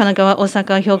 Tokyo, Kanagawa,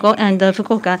 Osaka, Hyogo, and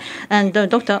Fukuoka. And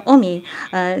Dr. Omi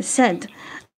said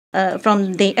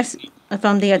from the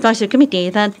advisory committee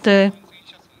that the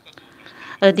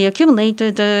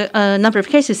accumulated number of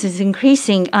cases is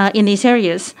increasing in these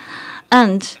areas,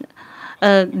 and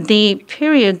the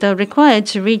period required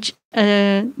to reach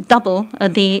double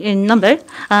the number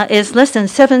is less than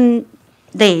 7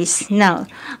 days now.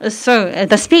 So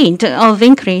the speed of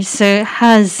increase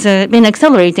has been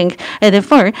accelerating.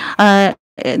 Therefore,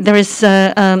 there is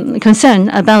concern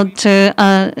about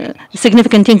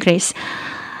significant increase.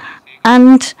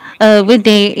 And with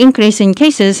the increase in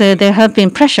cases, there have been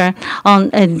pressure on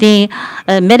the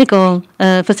medical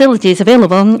facilities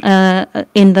available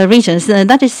in the regions.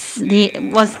 That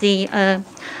was the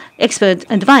expert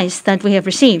advice that we have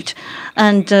received.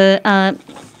 And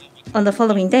on the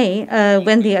following day,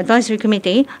 when the advisory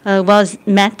committee was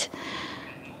met,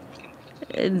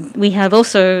 we have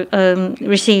also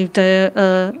received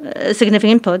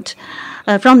significant input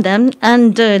from them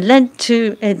and led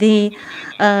to the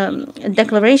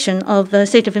declaration of the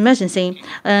state of emergency.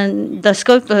 And the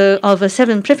scope of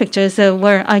 7 prefectures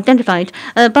were identified,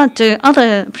 but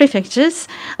other prefectures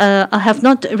have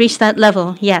not reached that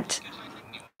level yet.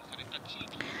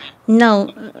 Now,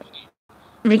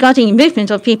 regarding movement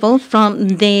of people from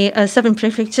the 7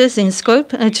 prefectures in scope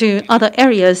to other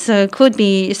areas could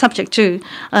be subject to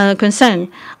concern.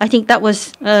 I think that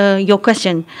was your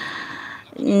question.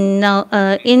 Now,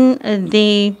 in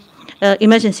the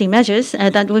emergency measures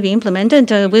that will be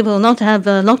implemented, we will not have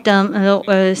lockdown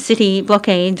or city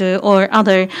blockade or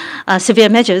other severe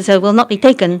measures will not be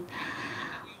taken.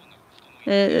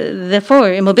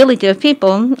 Therefore, mobility of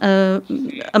people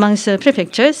amongst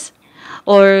prefectures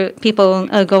or people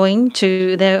going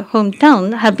to their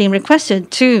hometown have been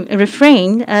requested to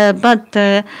refrain, but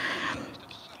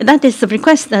that is the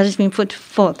request that has been put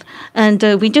forth. And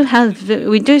we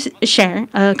do share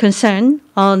concern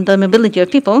on the mobility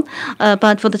of people,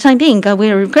 but for the time being,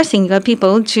 we are requesting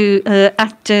people to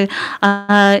act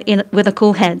with a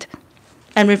cool head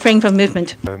and refrain from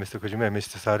movement. Mr. Kojima and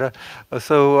Mr. Sada.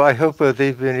 So I hope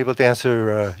they've been able to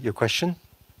answer your question.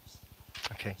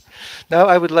 Okay. Now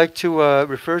I would like to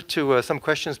refer to some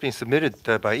questions being submitted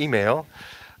by email.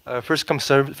 First come,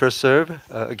 first serve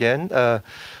again.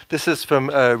 This is from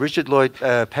Richard Lloyd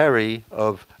Parry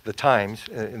of The Times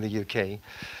in the UK.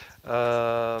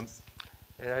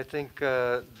 And I think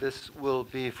this will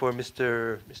be for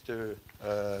Mr.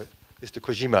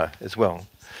 Kojima as well.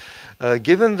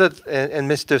 Given that, and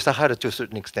Mr. SAHARA to a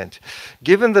certain extent,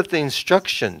 given that the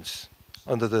instructions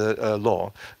under the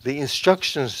law, the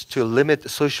instructions to limit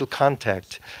social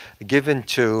contact given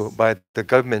by the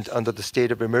government under the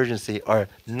state of emergency are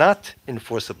not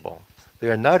enforceable. They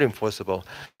are not enforceable.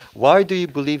 Why do you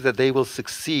believe that they will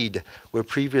succeed where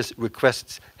previous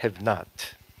requests have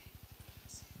not?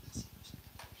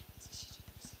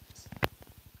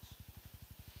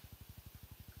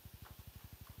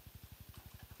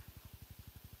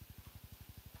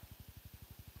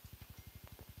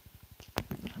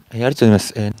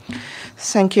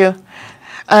 Thank you.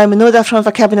 I'm NODA from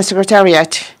the Cabinet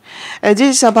Secretariat.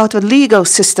 This is about the legal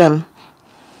system.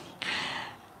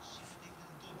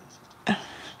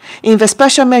 In the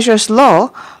special measures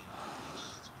law,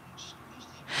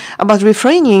 about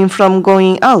refraining from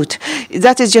going out,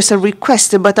 that is just a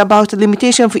request, but about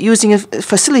limitation of using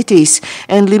facilities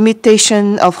and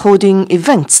limitation of holding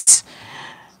events.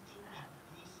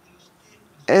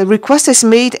 A request is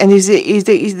made, and if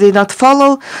they not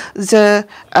follow the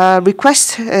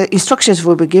request, instructions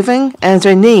will be given, and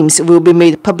their names will be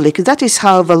made public. That is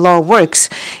how the law works.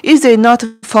 If they not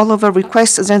follow the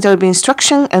request, then there will be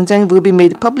instruction, and then will be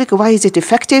made public. Why is it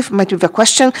effective? Might be the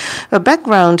question. The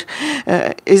background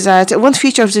is that one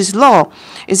feature of this law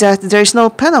is that there is no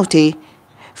penalty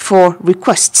for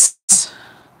requests.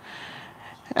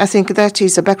 I think that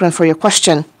is the background for your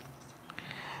question.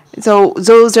 So,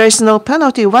 though there is no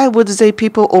penalty, why would the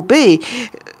people obey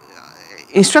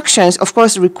instructions? Of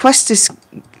course, request is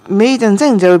made, and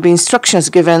then there will be instructions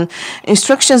given.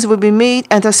 Instructions will be made,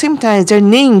 and at the same time, their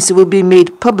names will be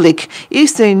made public.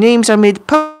 If their names are made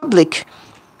public,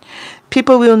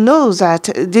 people will know that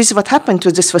this is what happened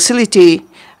to this facility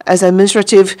as an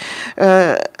administrative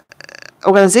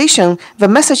organization. The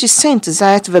message is sent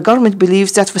that the government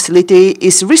believes that facility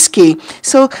is risky.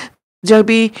 So there will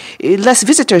be less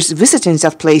visitors visiting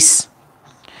that place.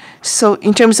 So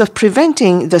in terms of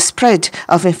preventing the spread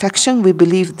of infection, we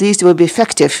believe these will be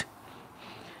effective.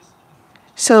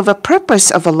 So the purpose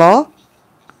of the law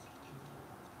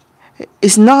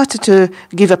is not to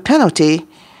give a penalty,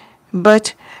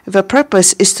 but the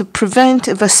purpose is to prevent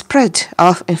the spread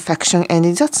of infection. And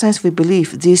in that sense, we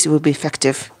believe these will be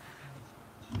effective.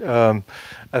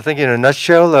 I think in a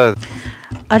nutshell,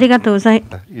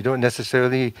 you don't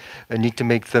necessarily need to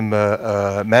make them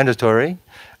mandatory.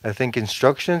 I think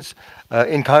instructions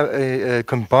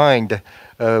combined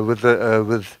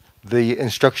with the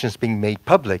instructions being made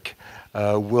public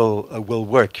will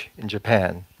work in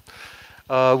Japan.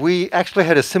 We actually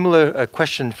had a similar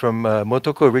question from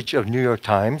Motoko Rich of New York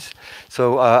Times,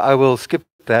 so I will skip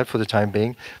that for the time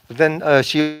being. But then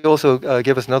she also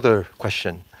gave us another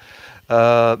question.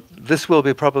 This will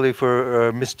be probably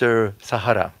for Mr.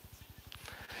 Sahara.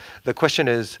 The question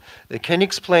is, can you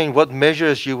explain what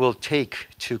measures you will take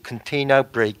to contain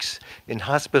outbreaks in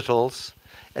hospitals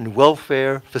and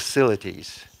welfare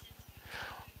facilities?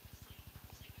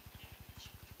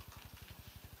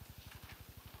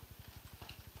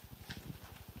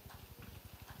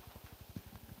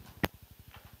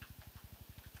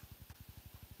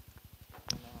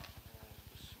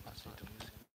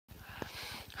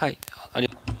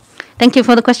 Thank you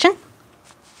for the question.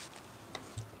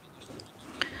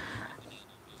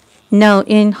 Now,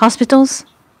 in hospitals,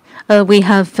 we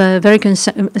have very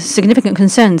significant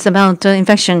concerns about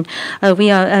infection.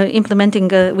 We are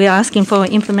asking for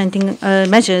implementing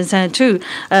measures to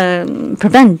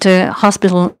prevent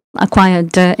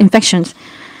hospital-acquired infections.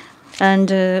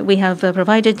 And we have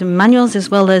provided manuals as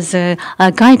well as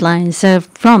guidelines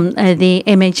from the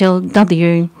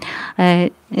MHLW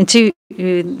to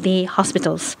the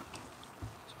hospitals.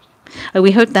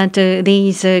 We hope that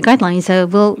these guidelines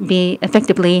will be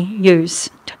effectively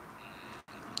used.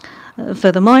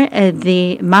 Furthermore,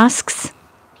 the masks,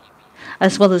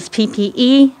 as well as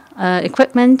PPE,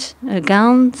 equipment,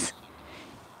 gowns,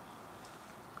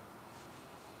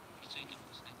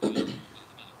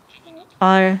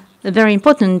 are very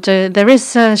important. There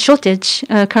is a shortage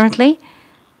currently,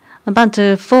 but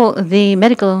for the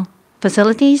medical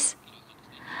facilities,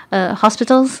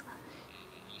 hospitals,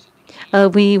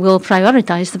 we will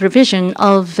prioritize the provision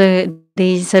of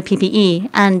these PPE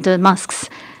and masks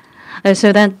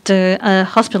so that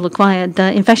hospital-acquired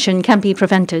infection can be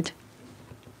prevented.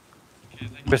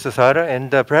 Mr. Sahara, and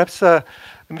perhaps,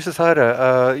 Mr.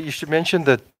 Sahara, you should mention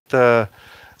that the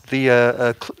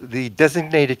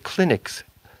designated clinics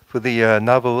for the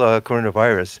novel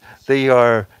coronavirus, they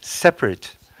are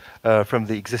separate from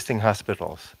the existing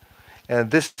hospitals.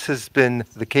 And this has been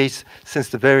the case since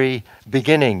the very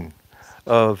beginning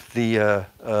of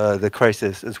the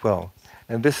crisis as well.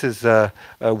 And this has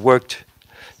worked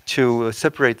to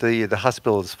separate the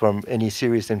hospitals from any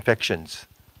serious infections.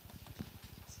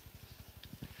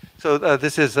 So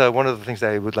this is one of the things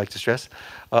I would like to stress.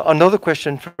 Another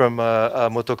question from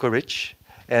Motoko Rich,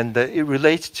 and it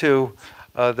relates to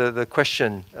the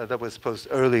question that was posed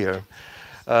earlier.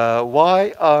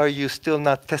 Why are you still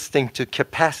not testing to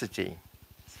capacity?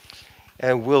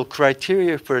 And will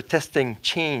criteria for testing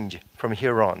change from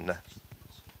here on?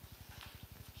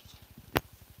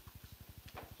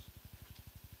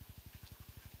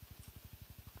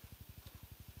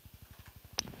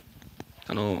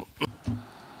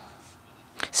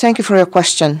 Thank you for your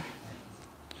question.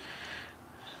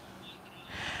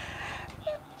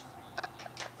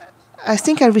 I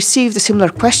think I received a similar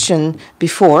question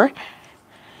before.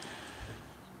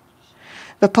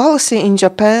 The policy in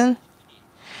Japan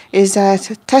is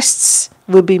that tests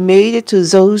will be made to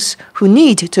those who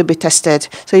need to be tested.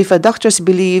 So if doctors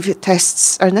believe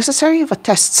tests are necessary, the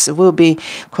tests will be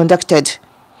conducted.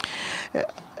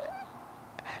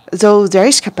 Though there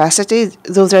is capacity,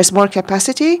 though there is more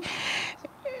capacity,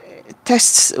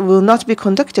 tests will not be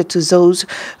conducted to those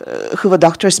who the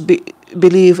doctors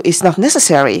believe is not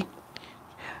necessary.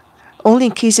 Only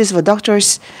in cases where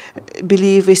doctors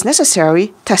believe is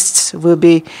necessary, tests will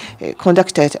be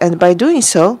conducted. And by doing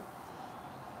so,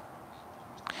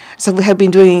 we have been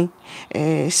doing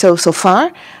so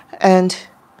far. And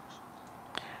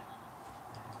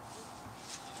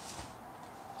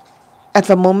at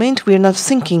the moment, we are not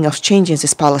thinking of changing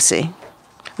this policy.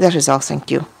 That is all. Thank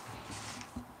you.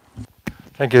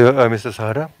 Thank you, Mr.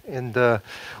 Sahara. And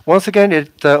once again,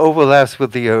 it overlaps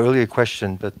with the earlier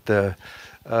question, but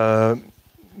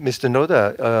Mr.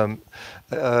 Noda,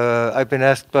 I've been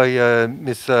asked by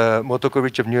Ms. Motoko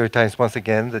Rich of New York Times once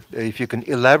again that if you can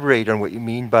elaborate on what you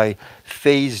mean by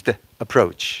phased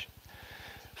approach.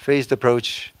 Phased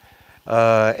approach,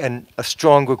 and a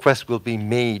strong request will be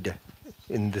made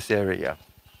in this area.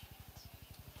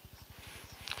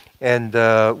 And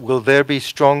will there be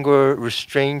stronger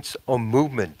restraints on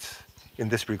movement in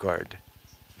this regard?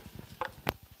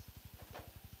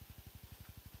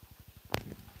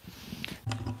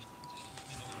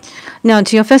 Now,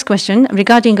 to your first question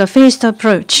regarding a phased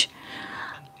approach,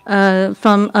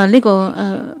 from a legal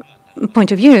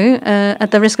point of view,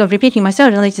 at the risk of repeating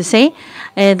myself, I'd like to say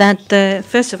that,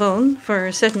 first of all, for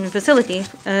a certain facility,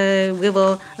 we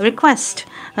will request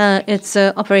its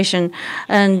operation.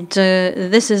 And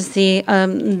this is the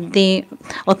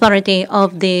authority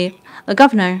of the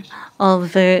governor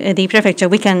of the prefecture.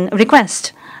 We can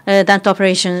request that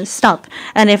operation stop.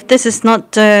 And if this is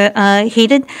not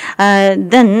heeded,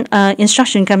 then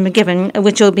instruction can be given,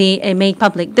 which will be made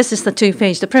public. This is the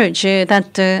two-phased approach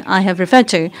that I have referred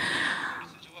to.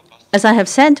 As I have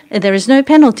said, there is no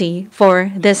penalty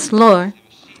for this law.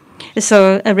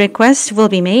 So a request will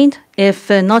be made. If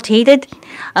not heeded,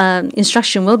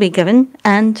 instruction will be given,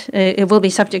 and it will be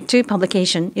subject to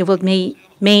publication. It will be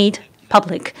made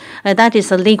public. That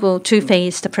is a legal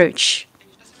two-phased approach.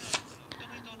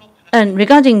 And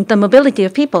regarding the mobility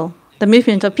of people, the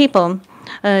movement of people,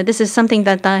 this is something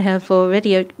that I have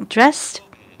already addressed.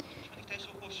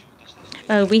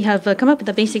 We have come up with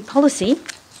a basic policy.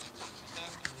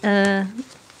 And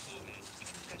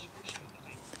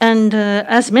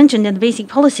as mentioned in the basic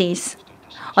policies,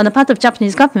 on the part of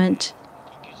Japanese government,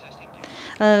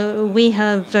 we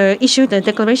have issued a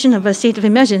declaration of a state of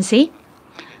emergency.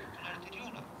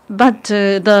 But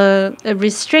the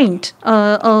restraint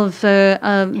of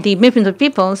the movement of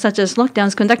people, such as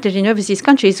lockdowns conducted in overseas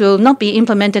countries, will not be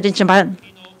implemented in Japan.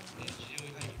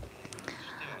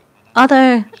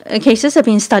 Other cases have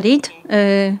been studied.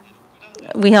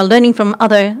 We are learning from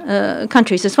other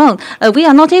countries as well. We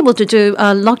are not able to do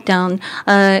a lockdown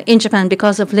in Japan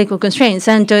because of legal constraints,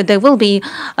 and there will be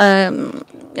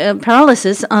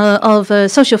paralysis of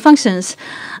social functions.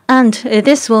 And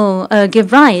this will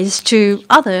give rise to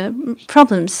other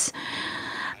problems.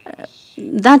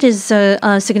 That is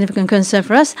a significant concern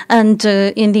for us. And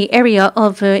in the area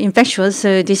of infectious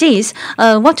disease,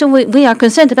 what we are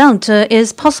concerned about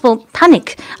is possible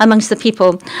panic amongst the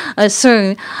people.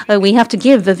 So we have to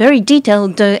give a very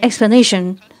detailed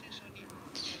explanation.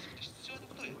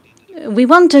 We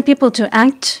want people to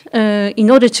act in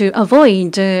order to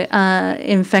avoid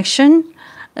infection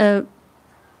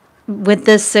with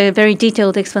this very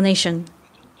detailed explanation.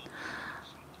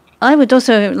 I would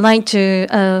also like to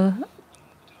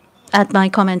add my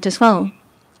comment as well.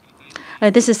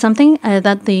 This is something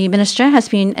that the minister has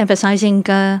been emphasizing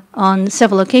on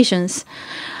several occasions.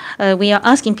 We are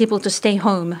asking people to stay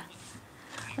home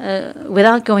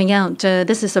without going out.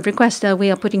 This is a request we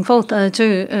are putting forth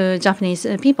to Japanese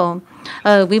people.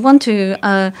 We want to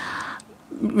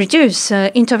reduce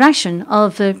interaction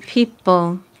of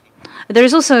people. There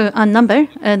is also a number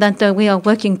that we are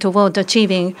working toward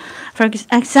achieving. For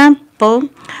example,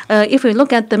 if we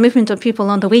look at the movement of people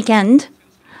on the weekend,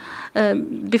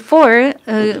 before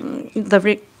the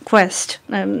request,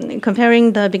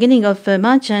 comparing the beginning of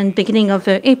March and beginning of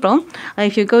April,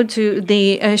 if you go to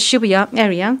the Shibuya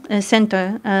area,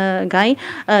 center guy,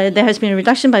 there has been a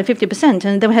reduction by 50%,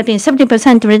 and there has been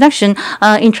 70% reduction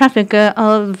in traffic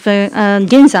of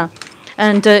Ginza.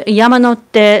 And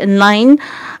Yamanote line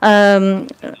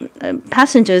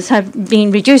passengers have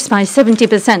been reduced by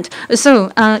 70%.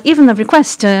 So even the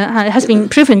request has been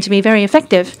proven to be very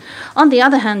effective. On the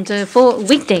other hand, for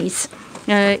weekdays,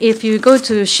 if you go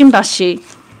to Shimbashi,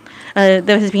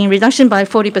 there has been a reduction by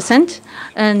 40%,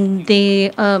 and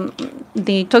the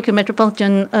Tokyo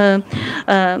Metropolitan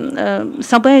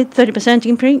subway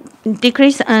 30%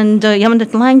 decrease, and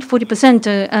Yamanote Line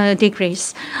 40%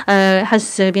 decrease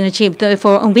has been achieved.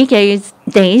 For on weekdays,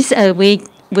 we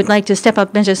would like to step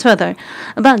up measures further.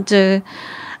 But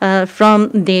from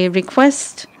the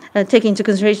request, taking into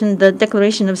consideration the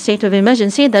declaration of state of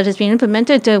emergency that has been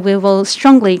implemented, we will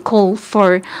strongly call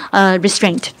for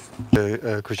restraint.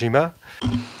 KOJIMA.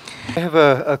 I have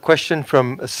a question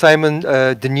from Simon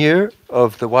Denier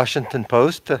of the Washington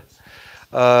Post.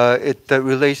 It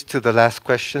relates to the last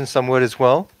question somewhat as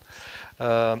well.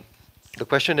 The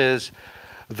question is,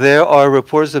 there are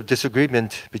reports of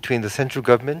disagreement between the central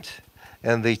government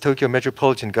and the Tokyo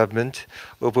Metropolitan Government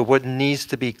over what needs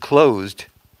to be closed,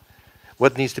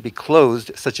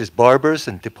 such as barbers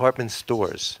and department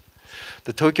stores.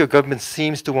 The Tokyo government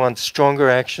seems to want stronger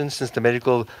action since the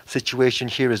medical situation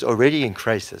here is already in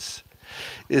crisis.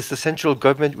 Is the central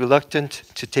government reluctant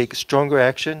to take stronger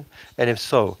action? And if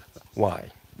so,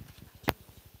 why?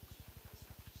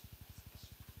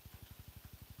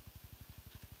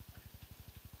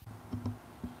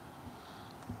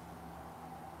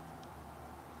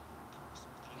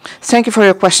 Thank you for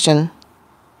your question.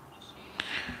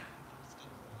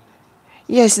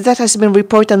 Yes, that has been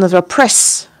reported in the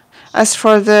press. As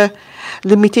for the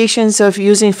limitations of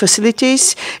using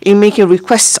facilities in making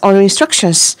requests or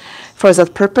instructions for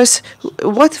that purpose,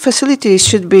 what facilities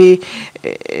should be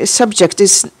subject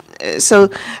is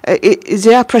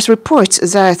there are press reports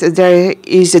that there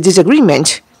is a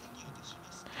disagreement.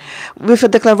 With a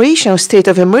declaration of state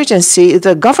of emergency,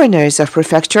 the governors of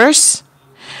prefectures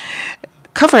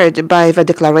covered by the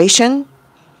declaration,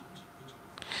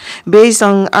 based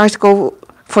on Article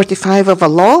 45 of a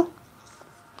law,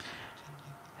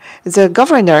 the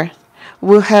governor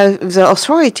will have the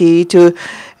authority to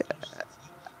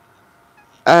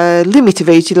limit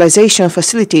the utilization of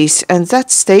facilities. And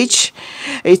that stage,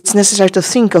 it's necessary to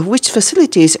think of which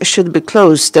facilities should be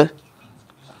closed.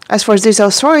 As for this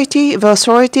authority, the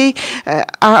authority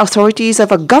are authorities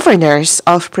of governors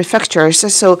of prefectures.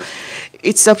 So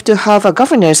it's up to how the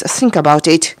governors think about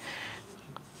it.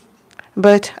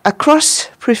 But across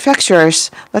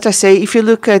prefectures, let us say, if you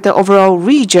look at the overall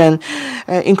region,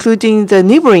 including the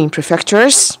neighboring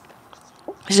prefectures,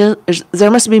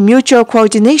 there must be mutual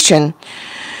coordination.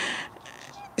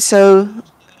 So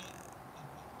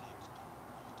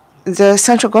the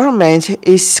central government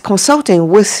is consulting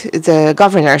with the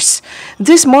governors.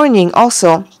 This morning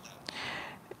also,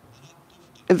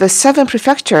 the 7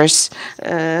 prefectures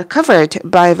covered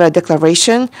by the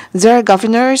declaration, their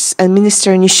governors and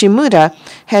Minister Nishimura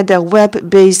had a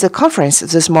web-based conference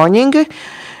this morning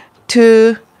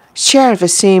to share the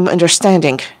same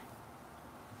understanding.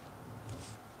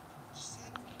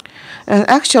 And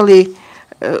actually,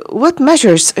 what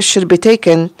measures should be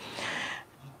taken?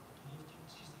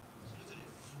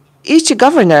 Each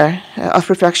governor of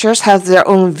prefectures has their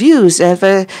own views, and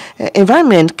the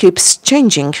environment keeps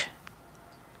changing.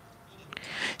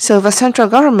 So the central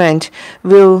government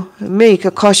will make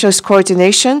a cautious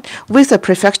coordination with the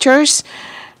prefectures.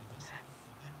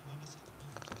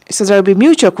 So there will be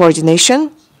mutual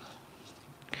coordination.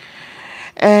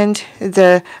 And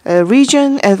the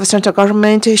region and the central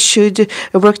government should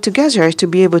work together to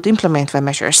be able to implement the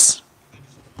measures.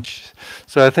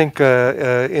 So I think,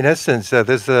 in essence,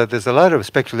 there's a lot of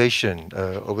speculation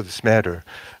over this matter,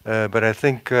 but I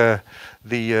think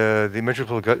the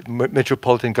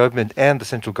metropolitan government and the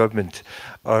central government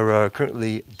are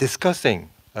currently discussing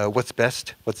what's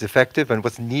best, what's effective, and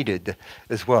what's needed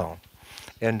as well.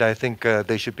 And I think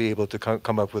they should be able to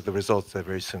come up with the results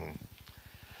very soon.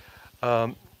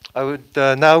 I would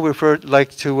now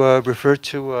like to refer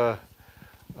to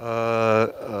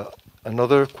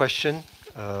another question,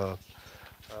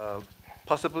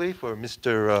 possibly for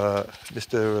Mr.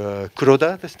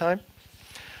 KURODA this time.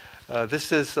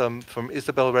 This is from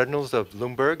Isabel Reynolds of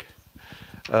Bloomberg.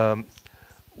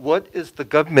 What is the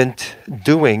government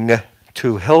doing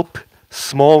to help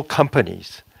small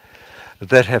companies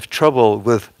that have trouble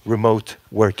with remote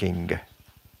working?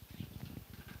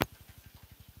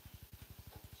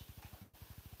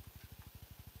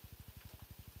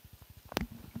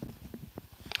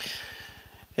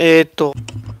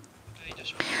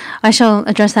 I shall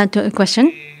address that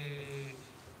question.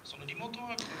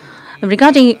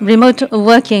 Regarding remote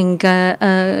working,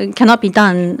 cannot be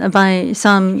done by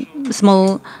some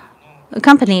small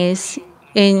companies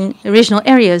in regional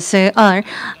areas are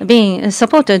being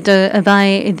supported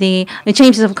by the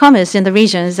chambers of commerce in the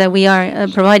regions that we are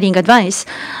providing advice.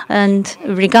 And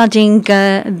regarding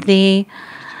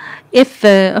if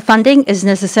funding is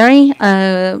necessary,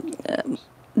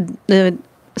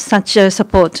 such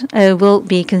support will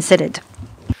be considered.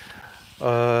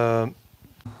 Mr.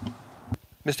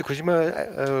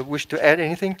 KOJIMA, wish to add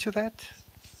anything to that?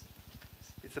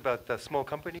 It's about the small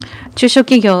company. 中小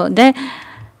企業で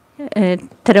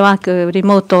テレワーク、リ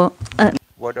モート。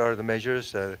What are the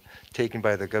measures taken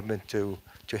by the government to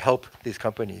help these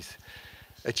companies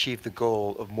achieve the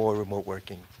goal of more remote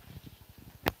working?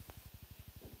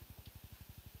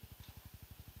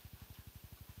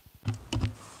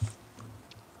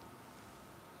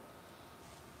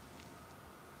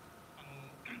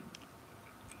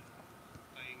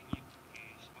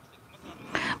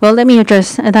 Well, let me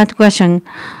address that question.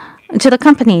 To the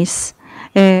companies,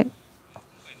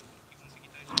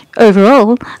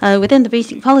 overall, within the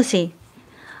basic policy,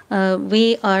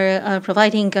 we are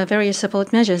providing various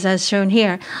support measures as shown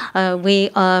here. We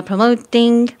are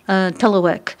promoting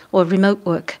telework or remote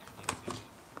work.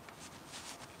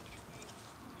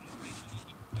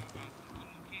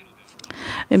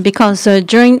 Because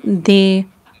during the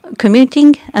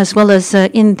commuting as well as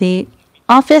in the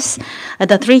office,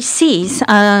 the 3 C's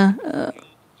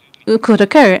could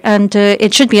occur, and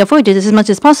it should be avoided as much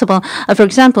as possible. For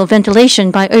example,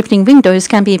 ventilation by opening windows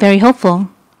can be very helpful.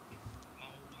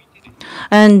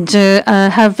 And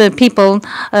have people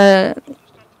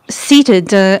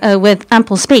seated with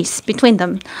ample space between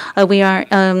them. We are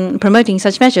promoting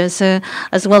such measures,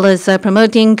 as well as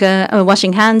promoting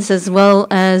washing hands, as well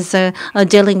as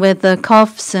dealing with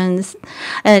coughs. And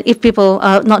if people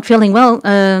are not feeling well,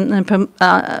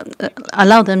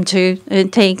 allow them to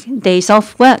take days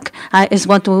off work is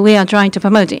what we are trying to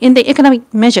promote. In the economic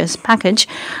measures package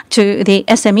to the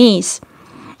SMEs,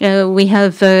 we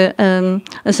have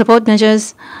support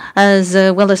measures as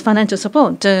well as financial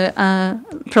support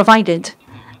provided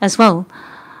as well.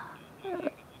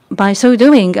 By so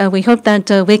doing, we hope that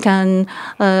we can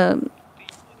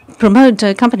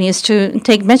promote companies to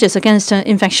take measures against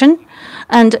infection.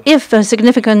 And if a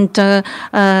significant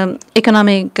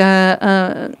economic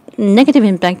negative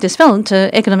impact is felt,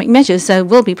 economic measures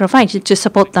will be provided to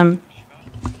support them.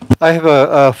 I have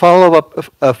a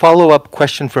follow-up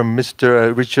question from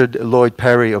Mr. Richard Lloyd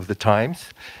Parry of the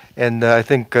Times, and I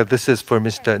think this is for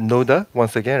Mr. NODA.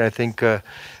 Once again, I think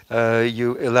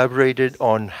you elaborated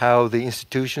on how the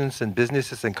institutions and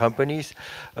businesses and companies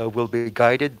will be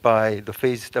guided by the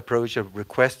phased approach of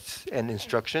requests and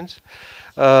instructions.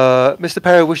 Mr.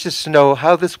 Parry wishes to know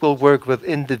how this will work with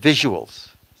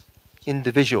individuals.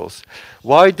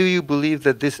 Why do you believe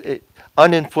that this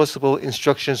unenforceable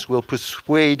instructions will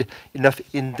persuade enough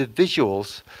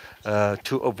individuals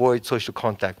to avoid social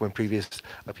contact when previous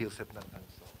appeals have not done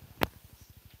so?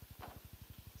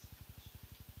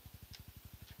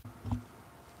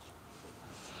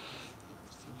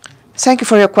 Thank you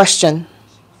for your question.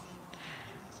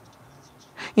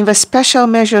 In the Special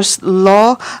Measures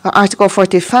Law, Article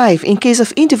 45, in case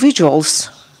of individuals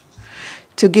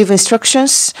to give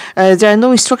instructions, there are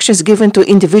no instructions given to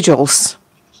individuals.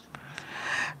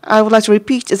 I would like to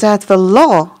repeat that the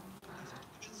law,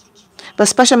 the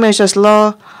Special Measures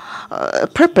Law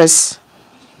purpose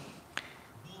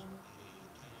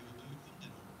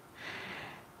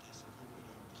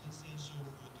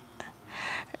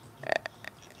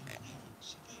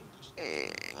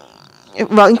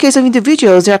well, in case of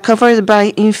individuals, they are covered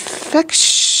by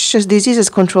infectious diseases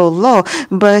control law,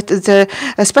 but the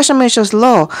Special Measures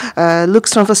Law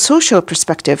looks from a social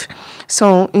perspective.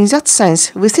 So in that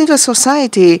sense, within the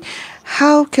society,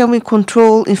 how can we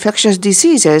control infectious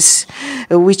diseases,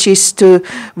 which is to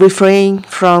refrain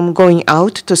from going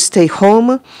out, to stay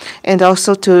home, and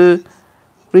also to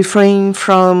refrain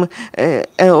from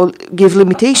give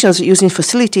limitations using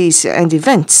facilities and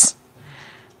events.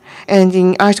 And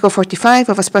in Article 45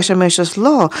 of a Special Measures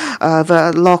Law,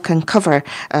 the law can cover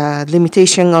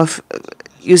limitation of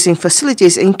using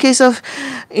facilities. In case of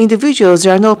individuals,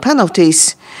 there are no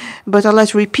penalties. But I'd like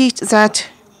to repeat that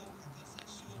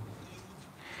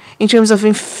in terms of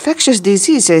infectious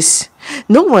diseases,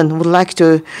 no one would like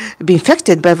to be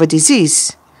infected by the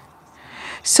disease.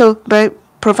 So by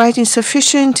providing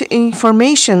sufficient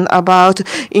information about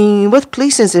in what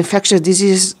places infectious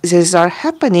diseases are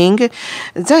happening,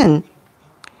 then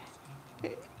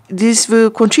this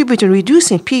will contribute to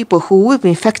reducing people who will be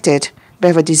infected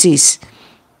by the disease.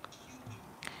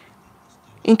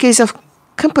 In case of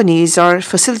companies or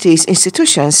facilities,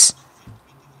 institutions,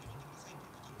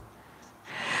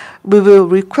 we will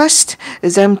request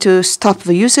them to stop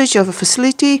the usage of a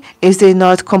facility. If they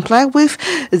not comply with,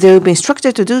 they will be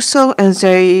instructed to do so, and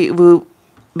they will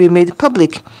be made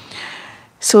public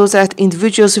so that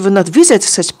individuals will not visit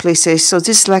such places. So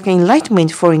this is like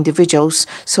enlightenment for individuals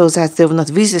so that they will not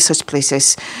visit such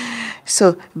places.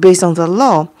 So based on the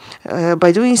law,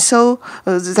 by doing so,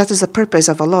 that is the purpose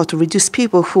of a law, to reduce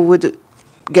people who would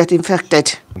get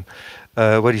infected.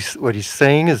 What he's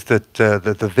saying is that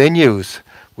the venues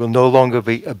will no longer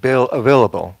be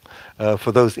available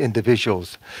for those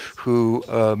individuals who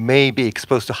may be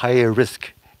exposed to higher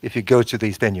risk if you go to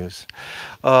these venues.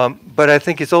 But I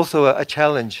think it's also a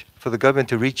challenge for the government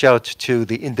to reach out to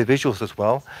the individuals as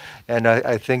well. And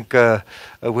I think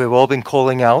we've all been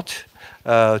calling out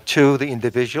to the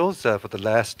individuals for the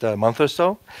last month or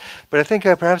so. But I think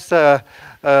perhaps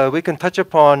we can touch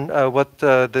upon what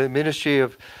the Ministry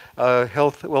of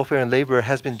Health, Welfare and Labor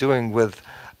has been doing with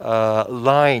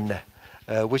Line,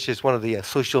 which is one of the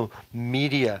social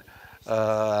media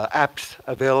apps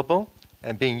available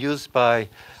and being used by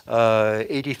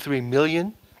 83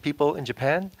 million people in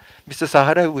Japan. Mr.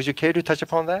 SAHARA, would you care to touch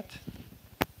upon that?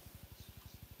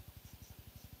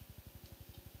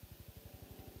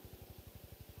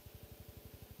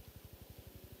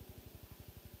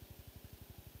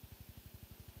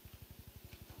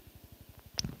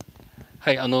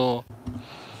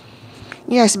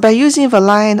 Yes, by using the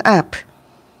Line app,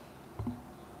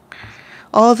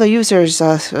 all the users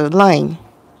of Line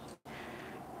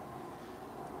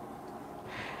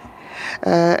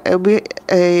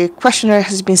A questionnaire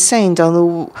has been sent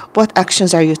on what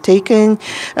actions are you taking,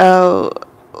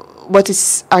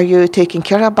 are you taking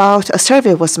care about. A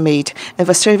survey was made, and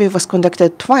the survey was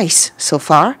conducted twice so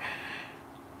far.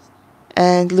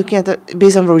 And looking at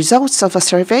based on the results of a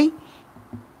survey,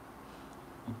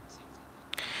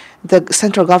 the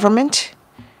central government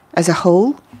as a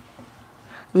whole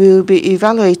will be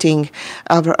evaluating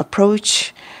our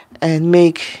approach and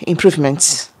make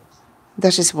improvements.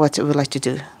 That is what we would like to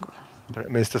do.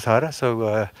 Mr. SAHARA,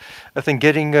 so I think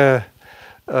getting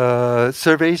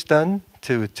surveys done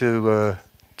to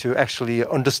actually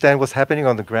understand what's happening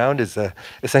on the ground is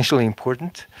essentially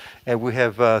important. And we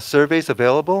have surveys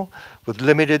available with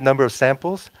limited number of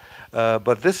samples.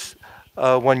 But this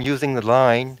one using the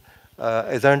line,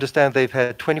 as I understand, they've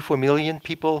had 24 million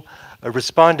people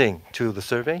responding to the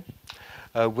survey,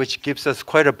 which gives us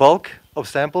quite a bulk of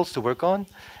samples to work on.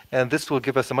 And this will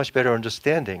give us a much better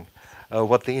understanding of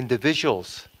what the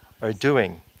individuals are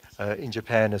doing in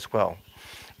Japan as well.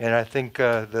 And I think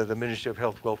the Ministry of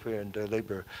Health, Welfare, and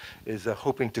Labor is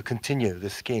hoping to continue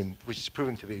this scheme, which is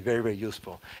proving to be very, very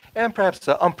useful, and perhaps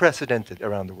unprecedented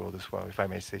around the world as well, if I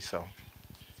may say so.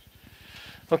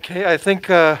 Okay, I think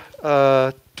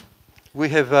we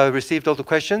have received all the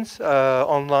questions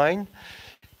online.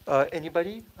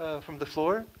 Anybody from the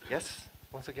floor? Yes,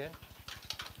 once again.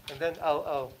 And then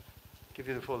I'll give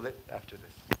you the floor after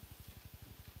this.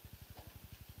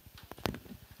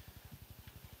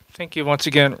 Thank you once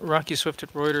again. Rocky Swift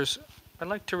at Reuters. I'd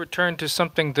like to return to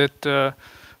something that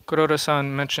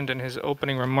Kuroda-san mentioned in his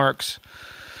opening remarks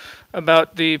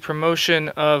about the promotion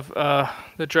of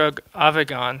the drug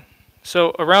Avegan.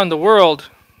 So around the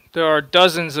world, there are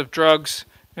dozens of drugs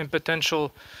and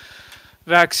potential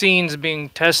vaccines being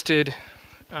tested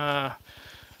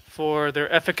for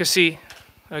their efficacy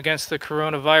against the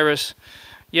coronavirus.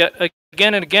 Yet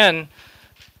again and again,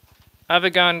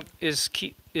 Avegan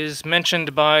is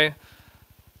mentioned by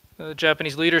the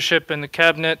Japanese leadership and the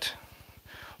cabinet,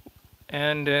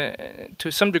 and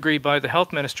to some degree by the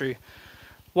health ministry.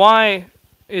 Why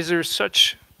is there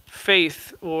such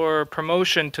faith or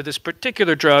promotion to this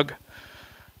particular drug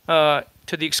to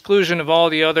the exclusion of all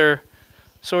the other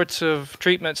sorts of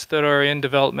treatments that are in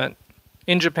development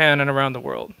in Japan and around the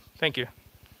world? Thank you.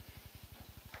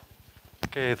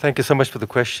 Okay, thank you so much for the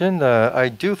question. I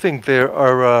do think there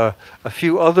are a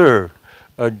few other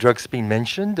drugs being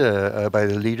mentioned by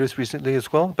the leaders recently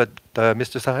as well. But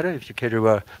Mr. SAHARA, if you care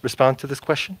to respond to this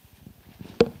question.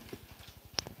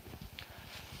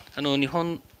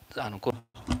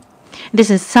 This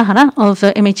is SAHARA of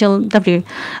MHLW.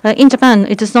 In Japan,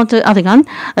 it is not Avegan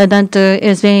that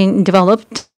is being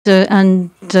developed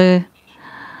and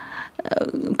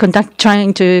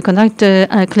trying to conduct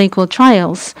clinical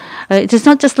trials. It is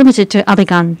not just limited to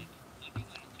Avegan.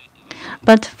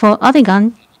 But for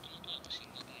Avegan,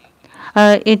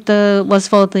 it was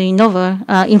for the novel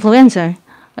influenza.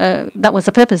 That was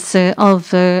the purpose of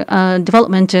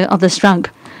development of this drug.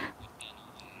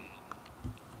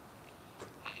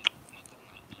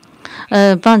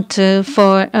 But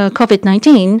for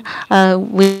COVID-19,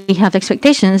 we have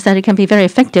expectations that it can be very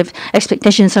effective.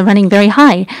 Expectations are running very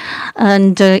high.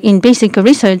 And in basic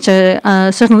research,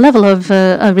 a certain level of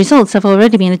results have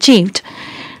already been achieved.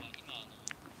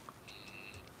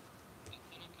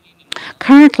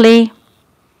 Currently,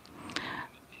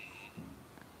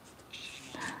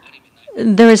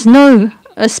 there is no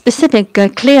specific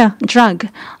clear drug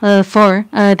for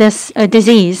this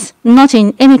disease, not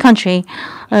in any country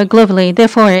globally.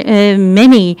 Therefore,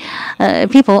 many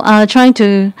people are trying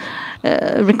to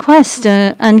request,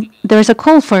 and there is a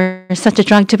call for such a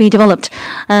drug to be developed.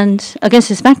 And against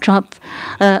this backdrop,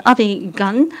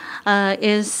 Avegan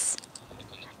is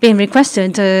being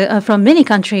requested from many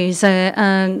countries.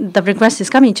 And the request is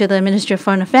coming to the Ministry of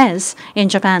Foreign Affairs in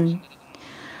Japan.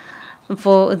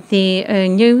 For the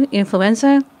new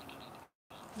influenza,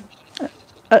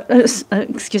 for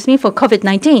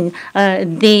COVID-19,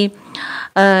 the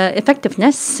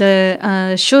effectiveness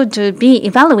should be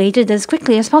evaluated as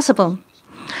quickly as possible.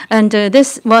 And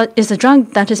this is a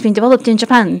drug that has been developed in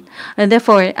Japan.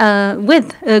 Therefore,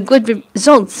 with good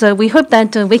results, we hope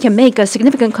that we can make a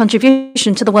significant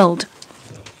contribution to the world.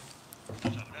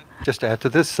 Just to add to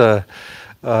this,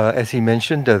 as he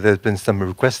mentioned, there's been some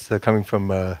requests coming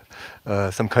from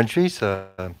some countries.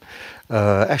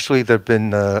 Actually, there have been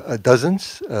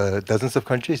dozens of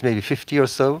countries, maybe 50 or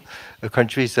so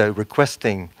countries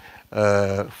requesting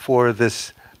for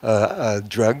this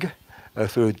drug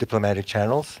through diplomatic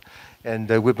channels. And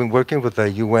we've been working with the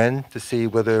UN to see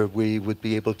whether we would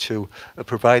be able to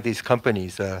provide these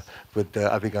companies with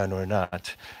Avigan or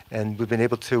not. And we've been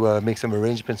able to make some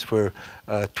arrangements for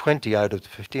 20 out of the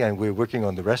 50, and we're working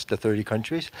on the rest, the 30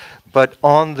 countries. But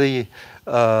on the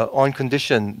on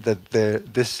condition that the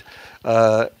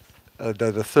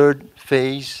third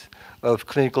phase of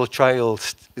clinical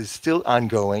trials is still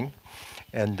ongoing,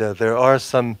 and there are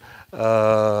some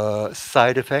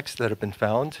side effects that have been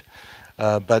found,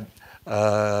 but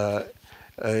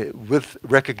with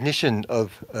recognition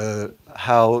of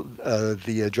how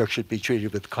the drug should be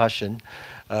treated with caution,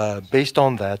 based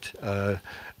on that,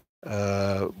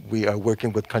 we are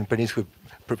working with companies who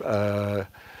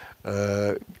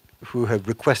have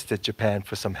requested Japan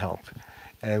for some help.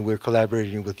 And we're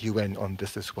collaborating with UN on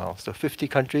this as well. So 50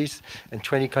 countries and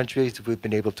 20 countries, we've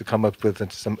been able to come up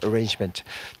with some arrangement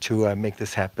to make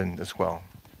this happen as well.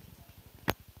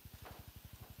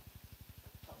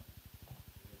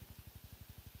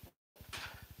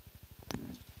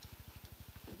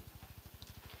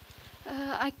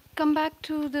 I come back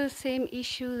to the same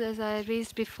issue as I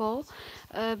raised before,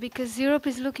 because Europe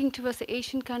is looking towards the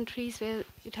Asian countries where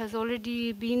it has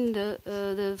already been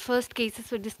the first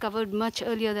cases were discovered much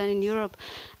earlier than in Europe,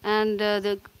 and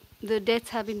the deaths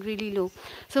have been really low.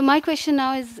 So my question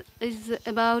now is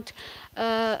about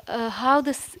how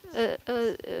this,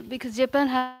 because Japan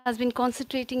has been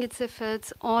concentrating its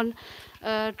efforts on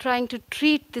trying to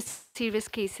treat these serious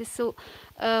cases. So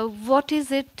what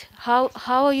is it, how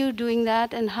are you doing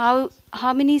that, and how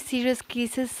many serious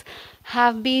cases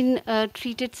have been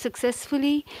treated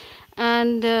successfully,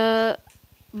 and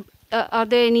are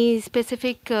there any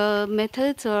specific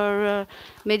methods or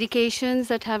medications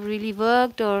that have really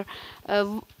worked, or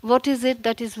what is it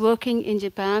that is working in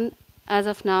Japan as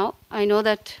of now? I know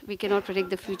that we cannot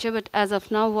predict the future, but as of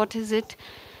now, what is it,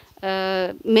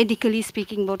 medically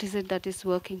speaking, what is it that is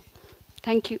working?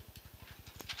 Thank you.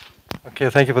 Okay,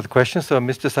 thank you for the question. So,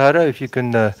 Mr. Sahara, if you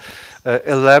can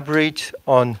elaborate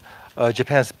on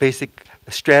Japan's basic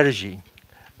strategy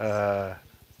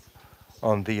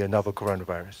on the novel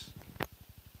coronavirus.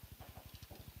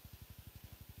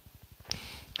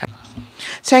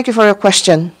 Thank you for your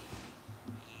question.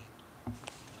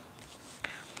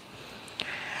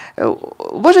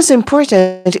 What is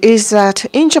important is that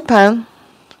in Japan,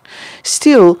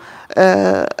 still,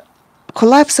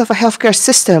 collapse of a healthcare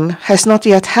system has not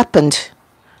yet happened.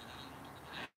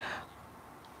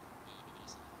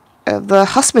 The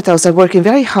hospitals are working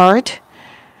very hard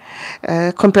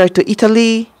compared to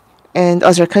Italy and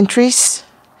other countries.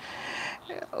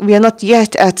 We are not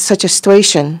yet at such a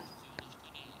situation.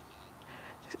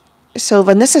 So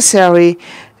the necessary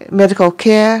medical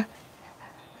care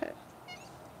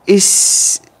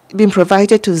is being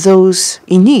provided to those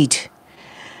in need.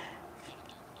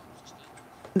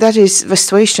 That is the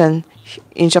situation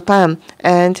in Japan,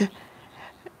 and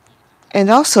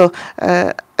also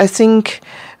I think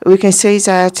we can say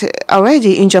that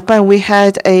already in Japan we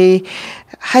had a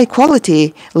high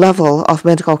quality level of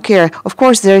medical care. Of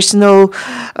course, there is no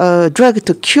drug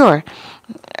to cure,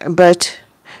 but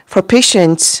for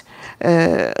patients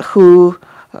who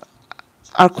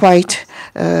are quite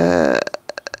a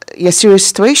serious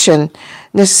situation,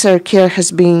 necessary care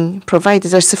has been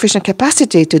provided. There's sufficient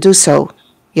capacity to do so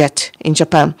yet in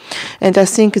Japan. And I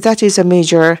think that is a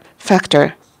major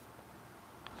factor.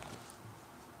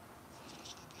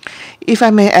 If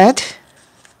I may add,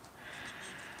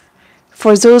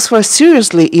 for those who are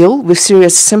seriously ill with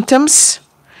serious symptoms,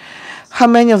 how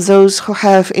many of those who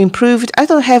have improved? I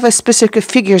don't have a specific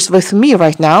figures with me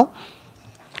right now,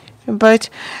 but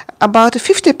about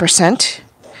 50%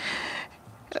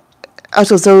 out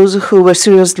of those who were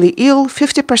seriously ill, about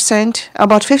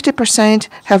 50%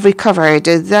 have recovered.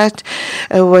 That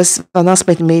was an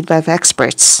announcement made by the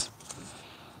experts.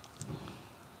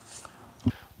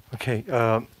 Okay,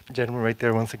 gentleman right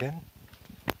there once again.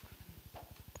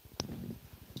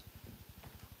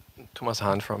 Thomas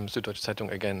Hahn from Süddeutsche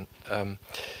Zeitung again.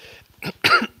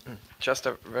 Just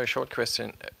a very short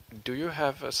question. Do you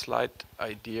have a slight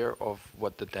idea of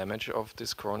what the damage of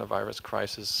this coronavirus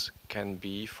crisis can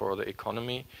be for the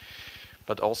economy,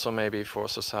 but also maybe for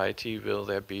society? Will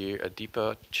there be a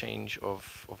deeper change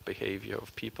of behavior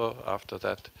of people after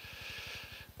that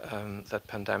that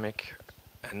pandemic?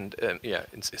 And yeah,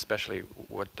 especially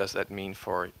what does that mean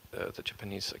for the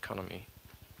Japanese economy?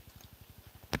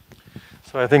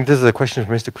 So I think this is a question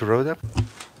for Mr. Kuroda.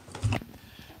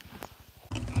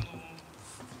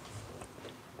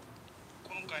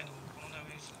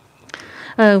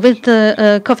 With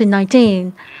the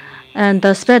COVID-19 and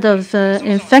the spread of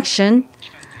infection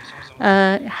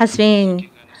has been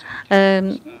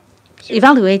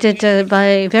evaluated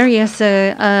by various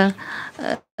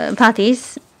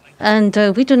parties, and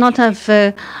we do not have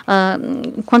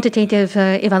quantitative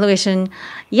evaluation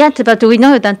yet, but we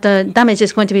know that the damage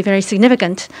is going to be very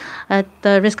significant. At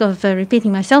the risk of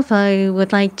repeating myself, I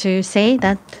would like to say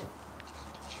that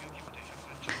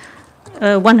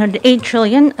 108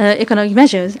 trillion economic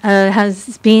measures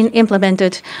has been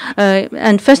implemented.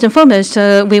 And first and foremost,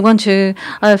 we want to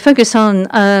focus on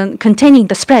containing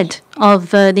the spread of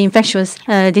the infectious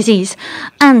disease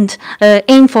and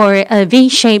aim for a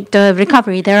V-shaped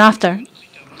recovery thereafter.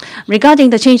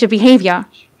 Regarding the change of behavior,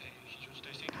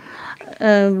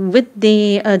 with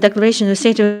the declaration of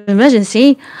state of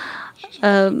emergency,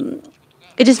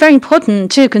 it is very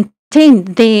important to contain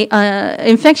the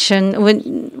infection,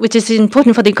 which is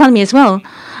important for the economy as well.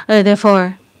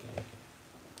 Therefore,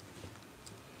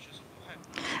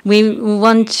 we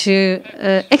want to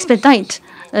expedite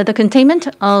the containment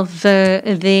of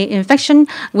the infection,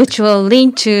 which will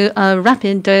lead to a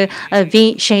rapid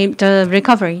V-shaped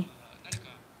recovery.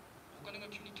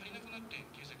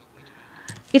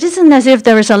 It isn't as if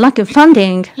there is a lack of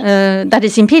funding that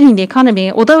is impeding the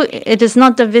economy. Although it is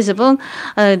not visible,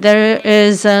 there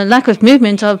is a lack of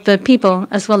movement of the people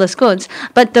as well as goods.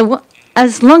 But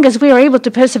as long as we are able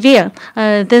to persevere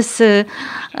this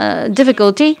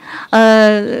difficulty,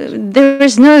 there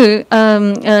is no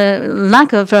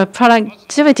lack of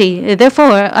productivity.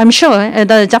 Therefore, I'm sure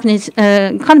the Japanese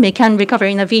economy can recover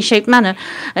in a V-shaped manner.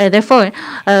 Therefore,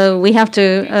 we have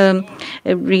to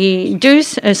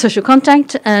reduce social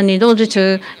contact, and in order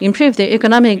to improve the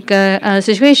economic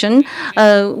situation,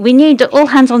 we need all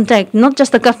hands on deck, not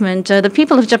just the government. The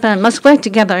people of Japan must work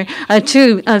together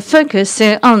to focus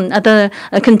on the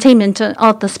containment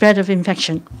of the spread of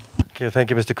infection. Okay, thank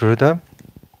you, Mr. KURODA.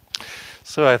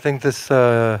 So I think this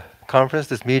conference,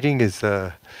 this meeting is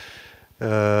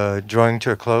drawing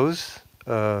to a close.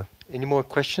 Any more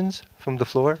questions from the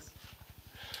floor?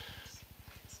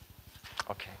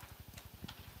 Okay.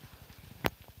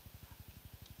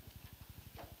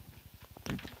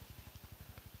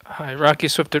 Hi, Rocky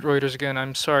Swift at Reuters again.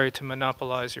 I'm sorry to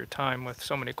monopolize your time with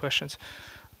so many questions.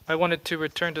 I wanted to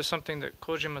return to something that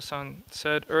Kojima-san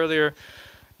said earlier.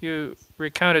 You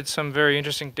recounted some very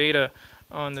interesting data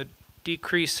on the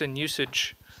decrease in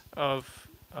usage of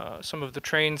some of the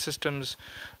train systems.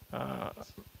 I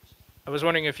was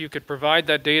wondering if you could provide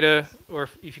that data, or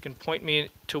if you can point me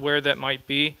to where that might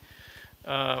be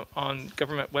on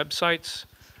government websites.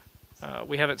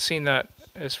 We haven't seen that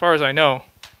as far as I know.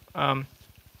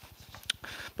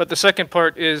 But the second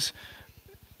part is,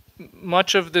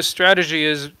 much of this strategy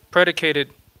is predicated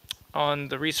on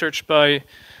the research by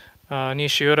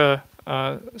Nishiura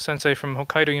sensei from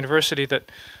Hokkaido University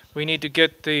that we need to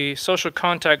get the social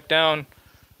contact down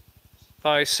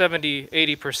by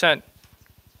 70–80%.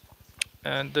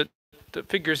 And the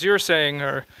figures you're saying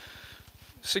are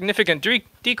significant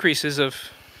decreases of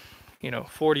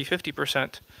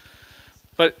 40–50%.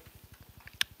 But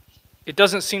it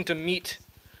doesn't seem to meet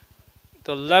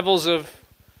the levels of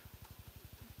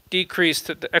decrease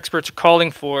that the experts are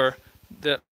calling for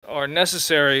that are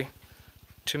necessary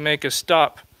to make a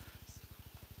stop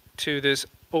to this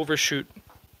overshoot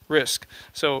risk.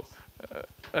 So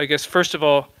I guess first of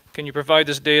all, can you provide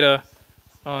this data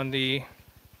on the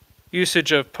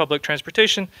usage of public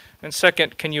transportation? And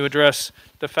second, can you address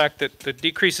the fact that the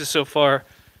decreases so far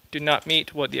do not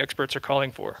meet what the experts are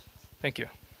calling for? Thank you.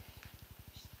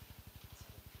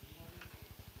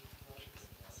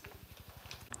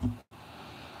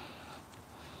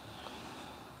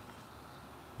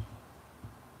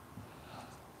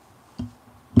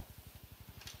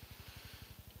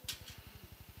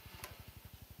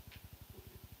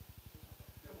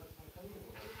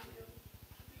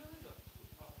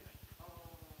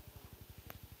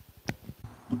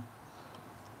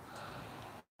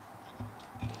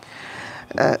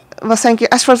 Well, thank you.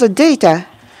 As for the data,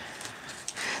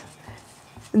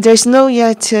 there's no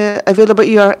yet available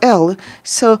URL.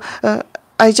 So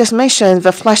I just mentioned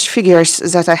the flash figures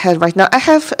that I had right now. I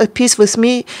have a piece with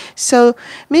me, so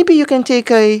maybe you can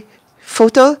take a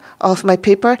photo of my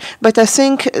paper. But I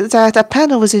think that a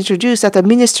panel was introduced at the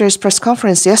minister's press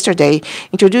conference yesterday,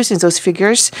 introducing those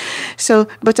figures. So,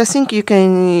 but I think you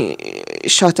can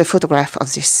shot a photograph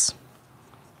of this.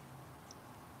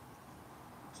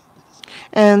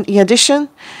 And in addition,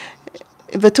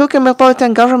 the Tokyo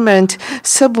Metropolitan Government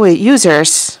subway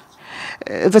users,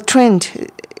 the trend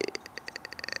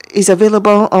is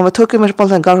available on the Tokyo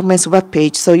Metropolitan Government's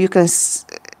webpage, so you can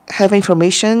have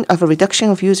information of a reduction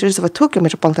of users of the Tokyo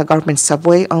Metropolitan Government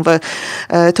subway on the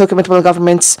Tokyo Metropolitan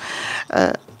Government's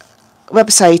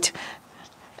website.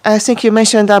 I think you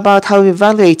mentioned about how we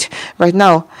evaluate right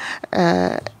now.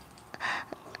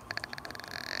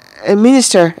 A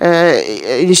minister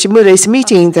Shimura is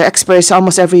meeting the experts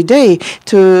almost every day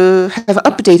to have an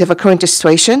update of a current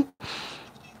situation.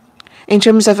 In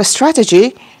terms of a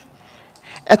strategy,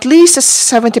 at least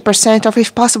 70%, or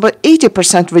if possible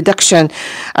 80% reduction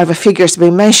of the figures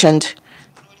being mentioned.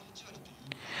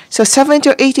 So 70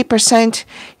 or 80%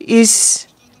 is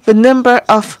the number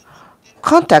of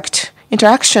contact,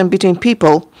 interaction between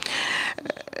people,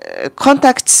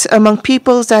 contacts among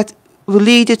people that will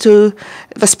lead to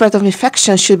the spread of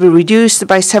infection should be reduced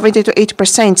by 70 to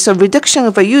 80%. So reduction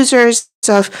of the users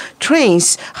of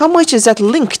trains, how much is that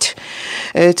linked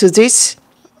to this?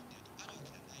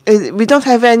 We don't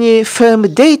have any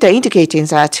firm data indicating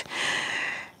that.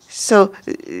 So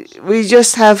we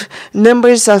just have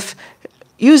numbers of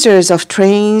users of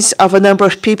trains, of a number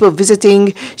of people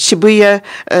visiting Shibuya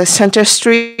Center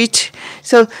Street.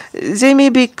 So they may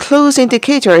be close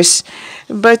indicators,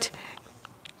 but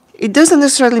it doesn't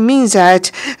necessarily mean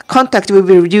that contact will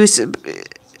be reduced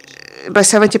by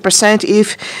 70%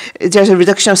 if there's a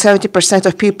reduction of 70%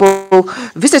 of people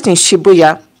visiting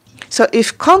Shibuya. So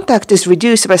if contact is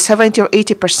reduced by 70 or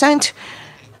 80%,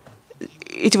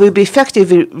 it will be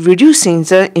effective in reducing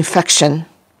the infection.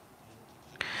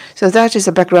 So that is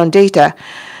the background data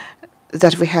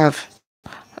that we have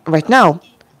right now.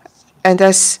 And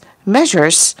as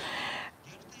measures,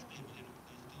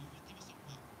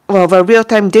 well, the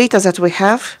real-time data that we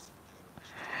have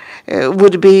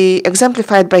would be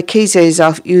exemplified by cases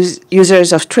of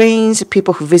users of trains,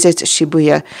 people who visit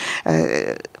Shibuya.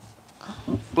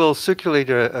 We'll circulate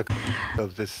a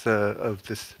of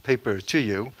this paper to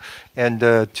you and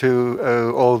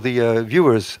to all the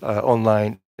viewers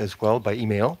online as well by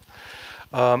email.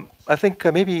 I think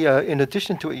maybe in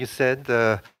addition to what you said,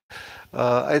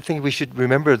 I think we should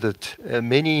remember that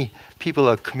many people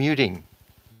are commuting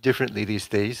differently these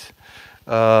days.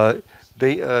 Mr.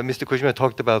 Kojima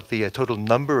talked about the total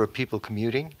number of people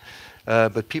commuting,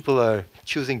 but people are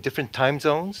choosing different time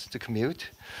zones to commute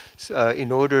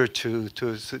in order to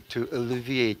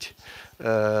alleviate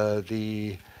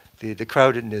the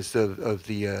crowdedness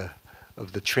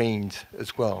of the trains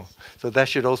as well. So that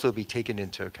should also be taken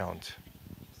into account.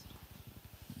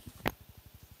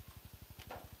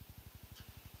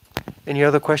 Any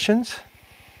other questions?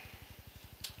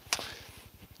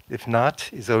 If not,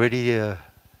 it's already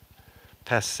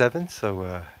past 7,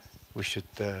 so we should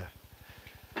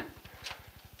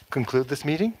conclude this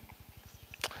meeting.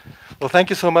 Well, thank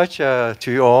you so much to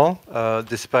you all,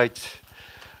 despite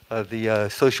the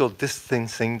social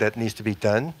distancing that needs to be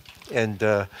done. And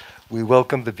we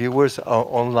welcome the viewers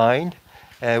online,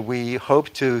 and we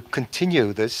hope to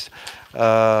continue this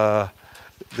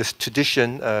this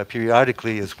tradition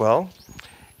periodically as well,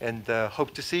 and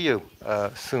hope to see you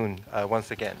soon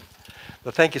once again.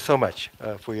 Well, thank you so much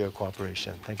for your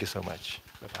cooperation. Thank you so much.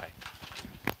 Bye-bye.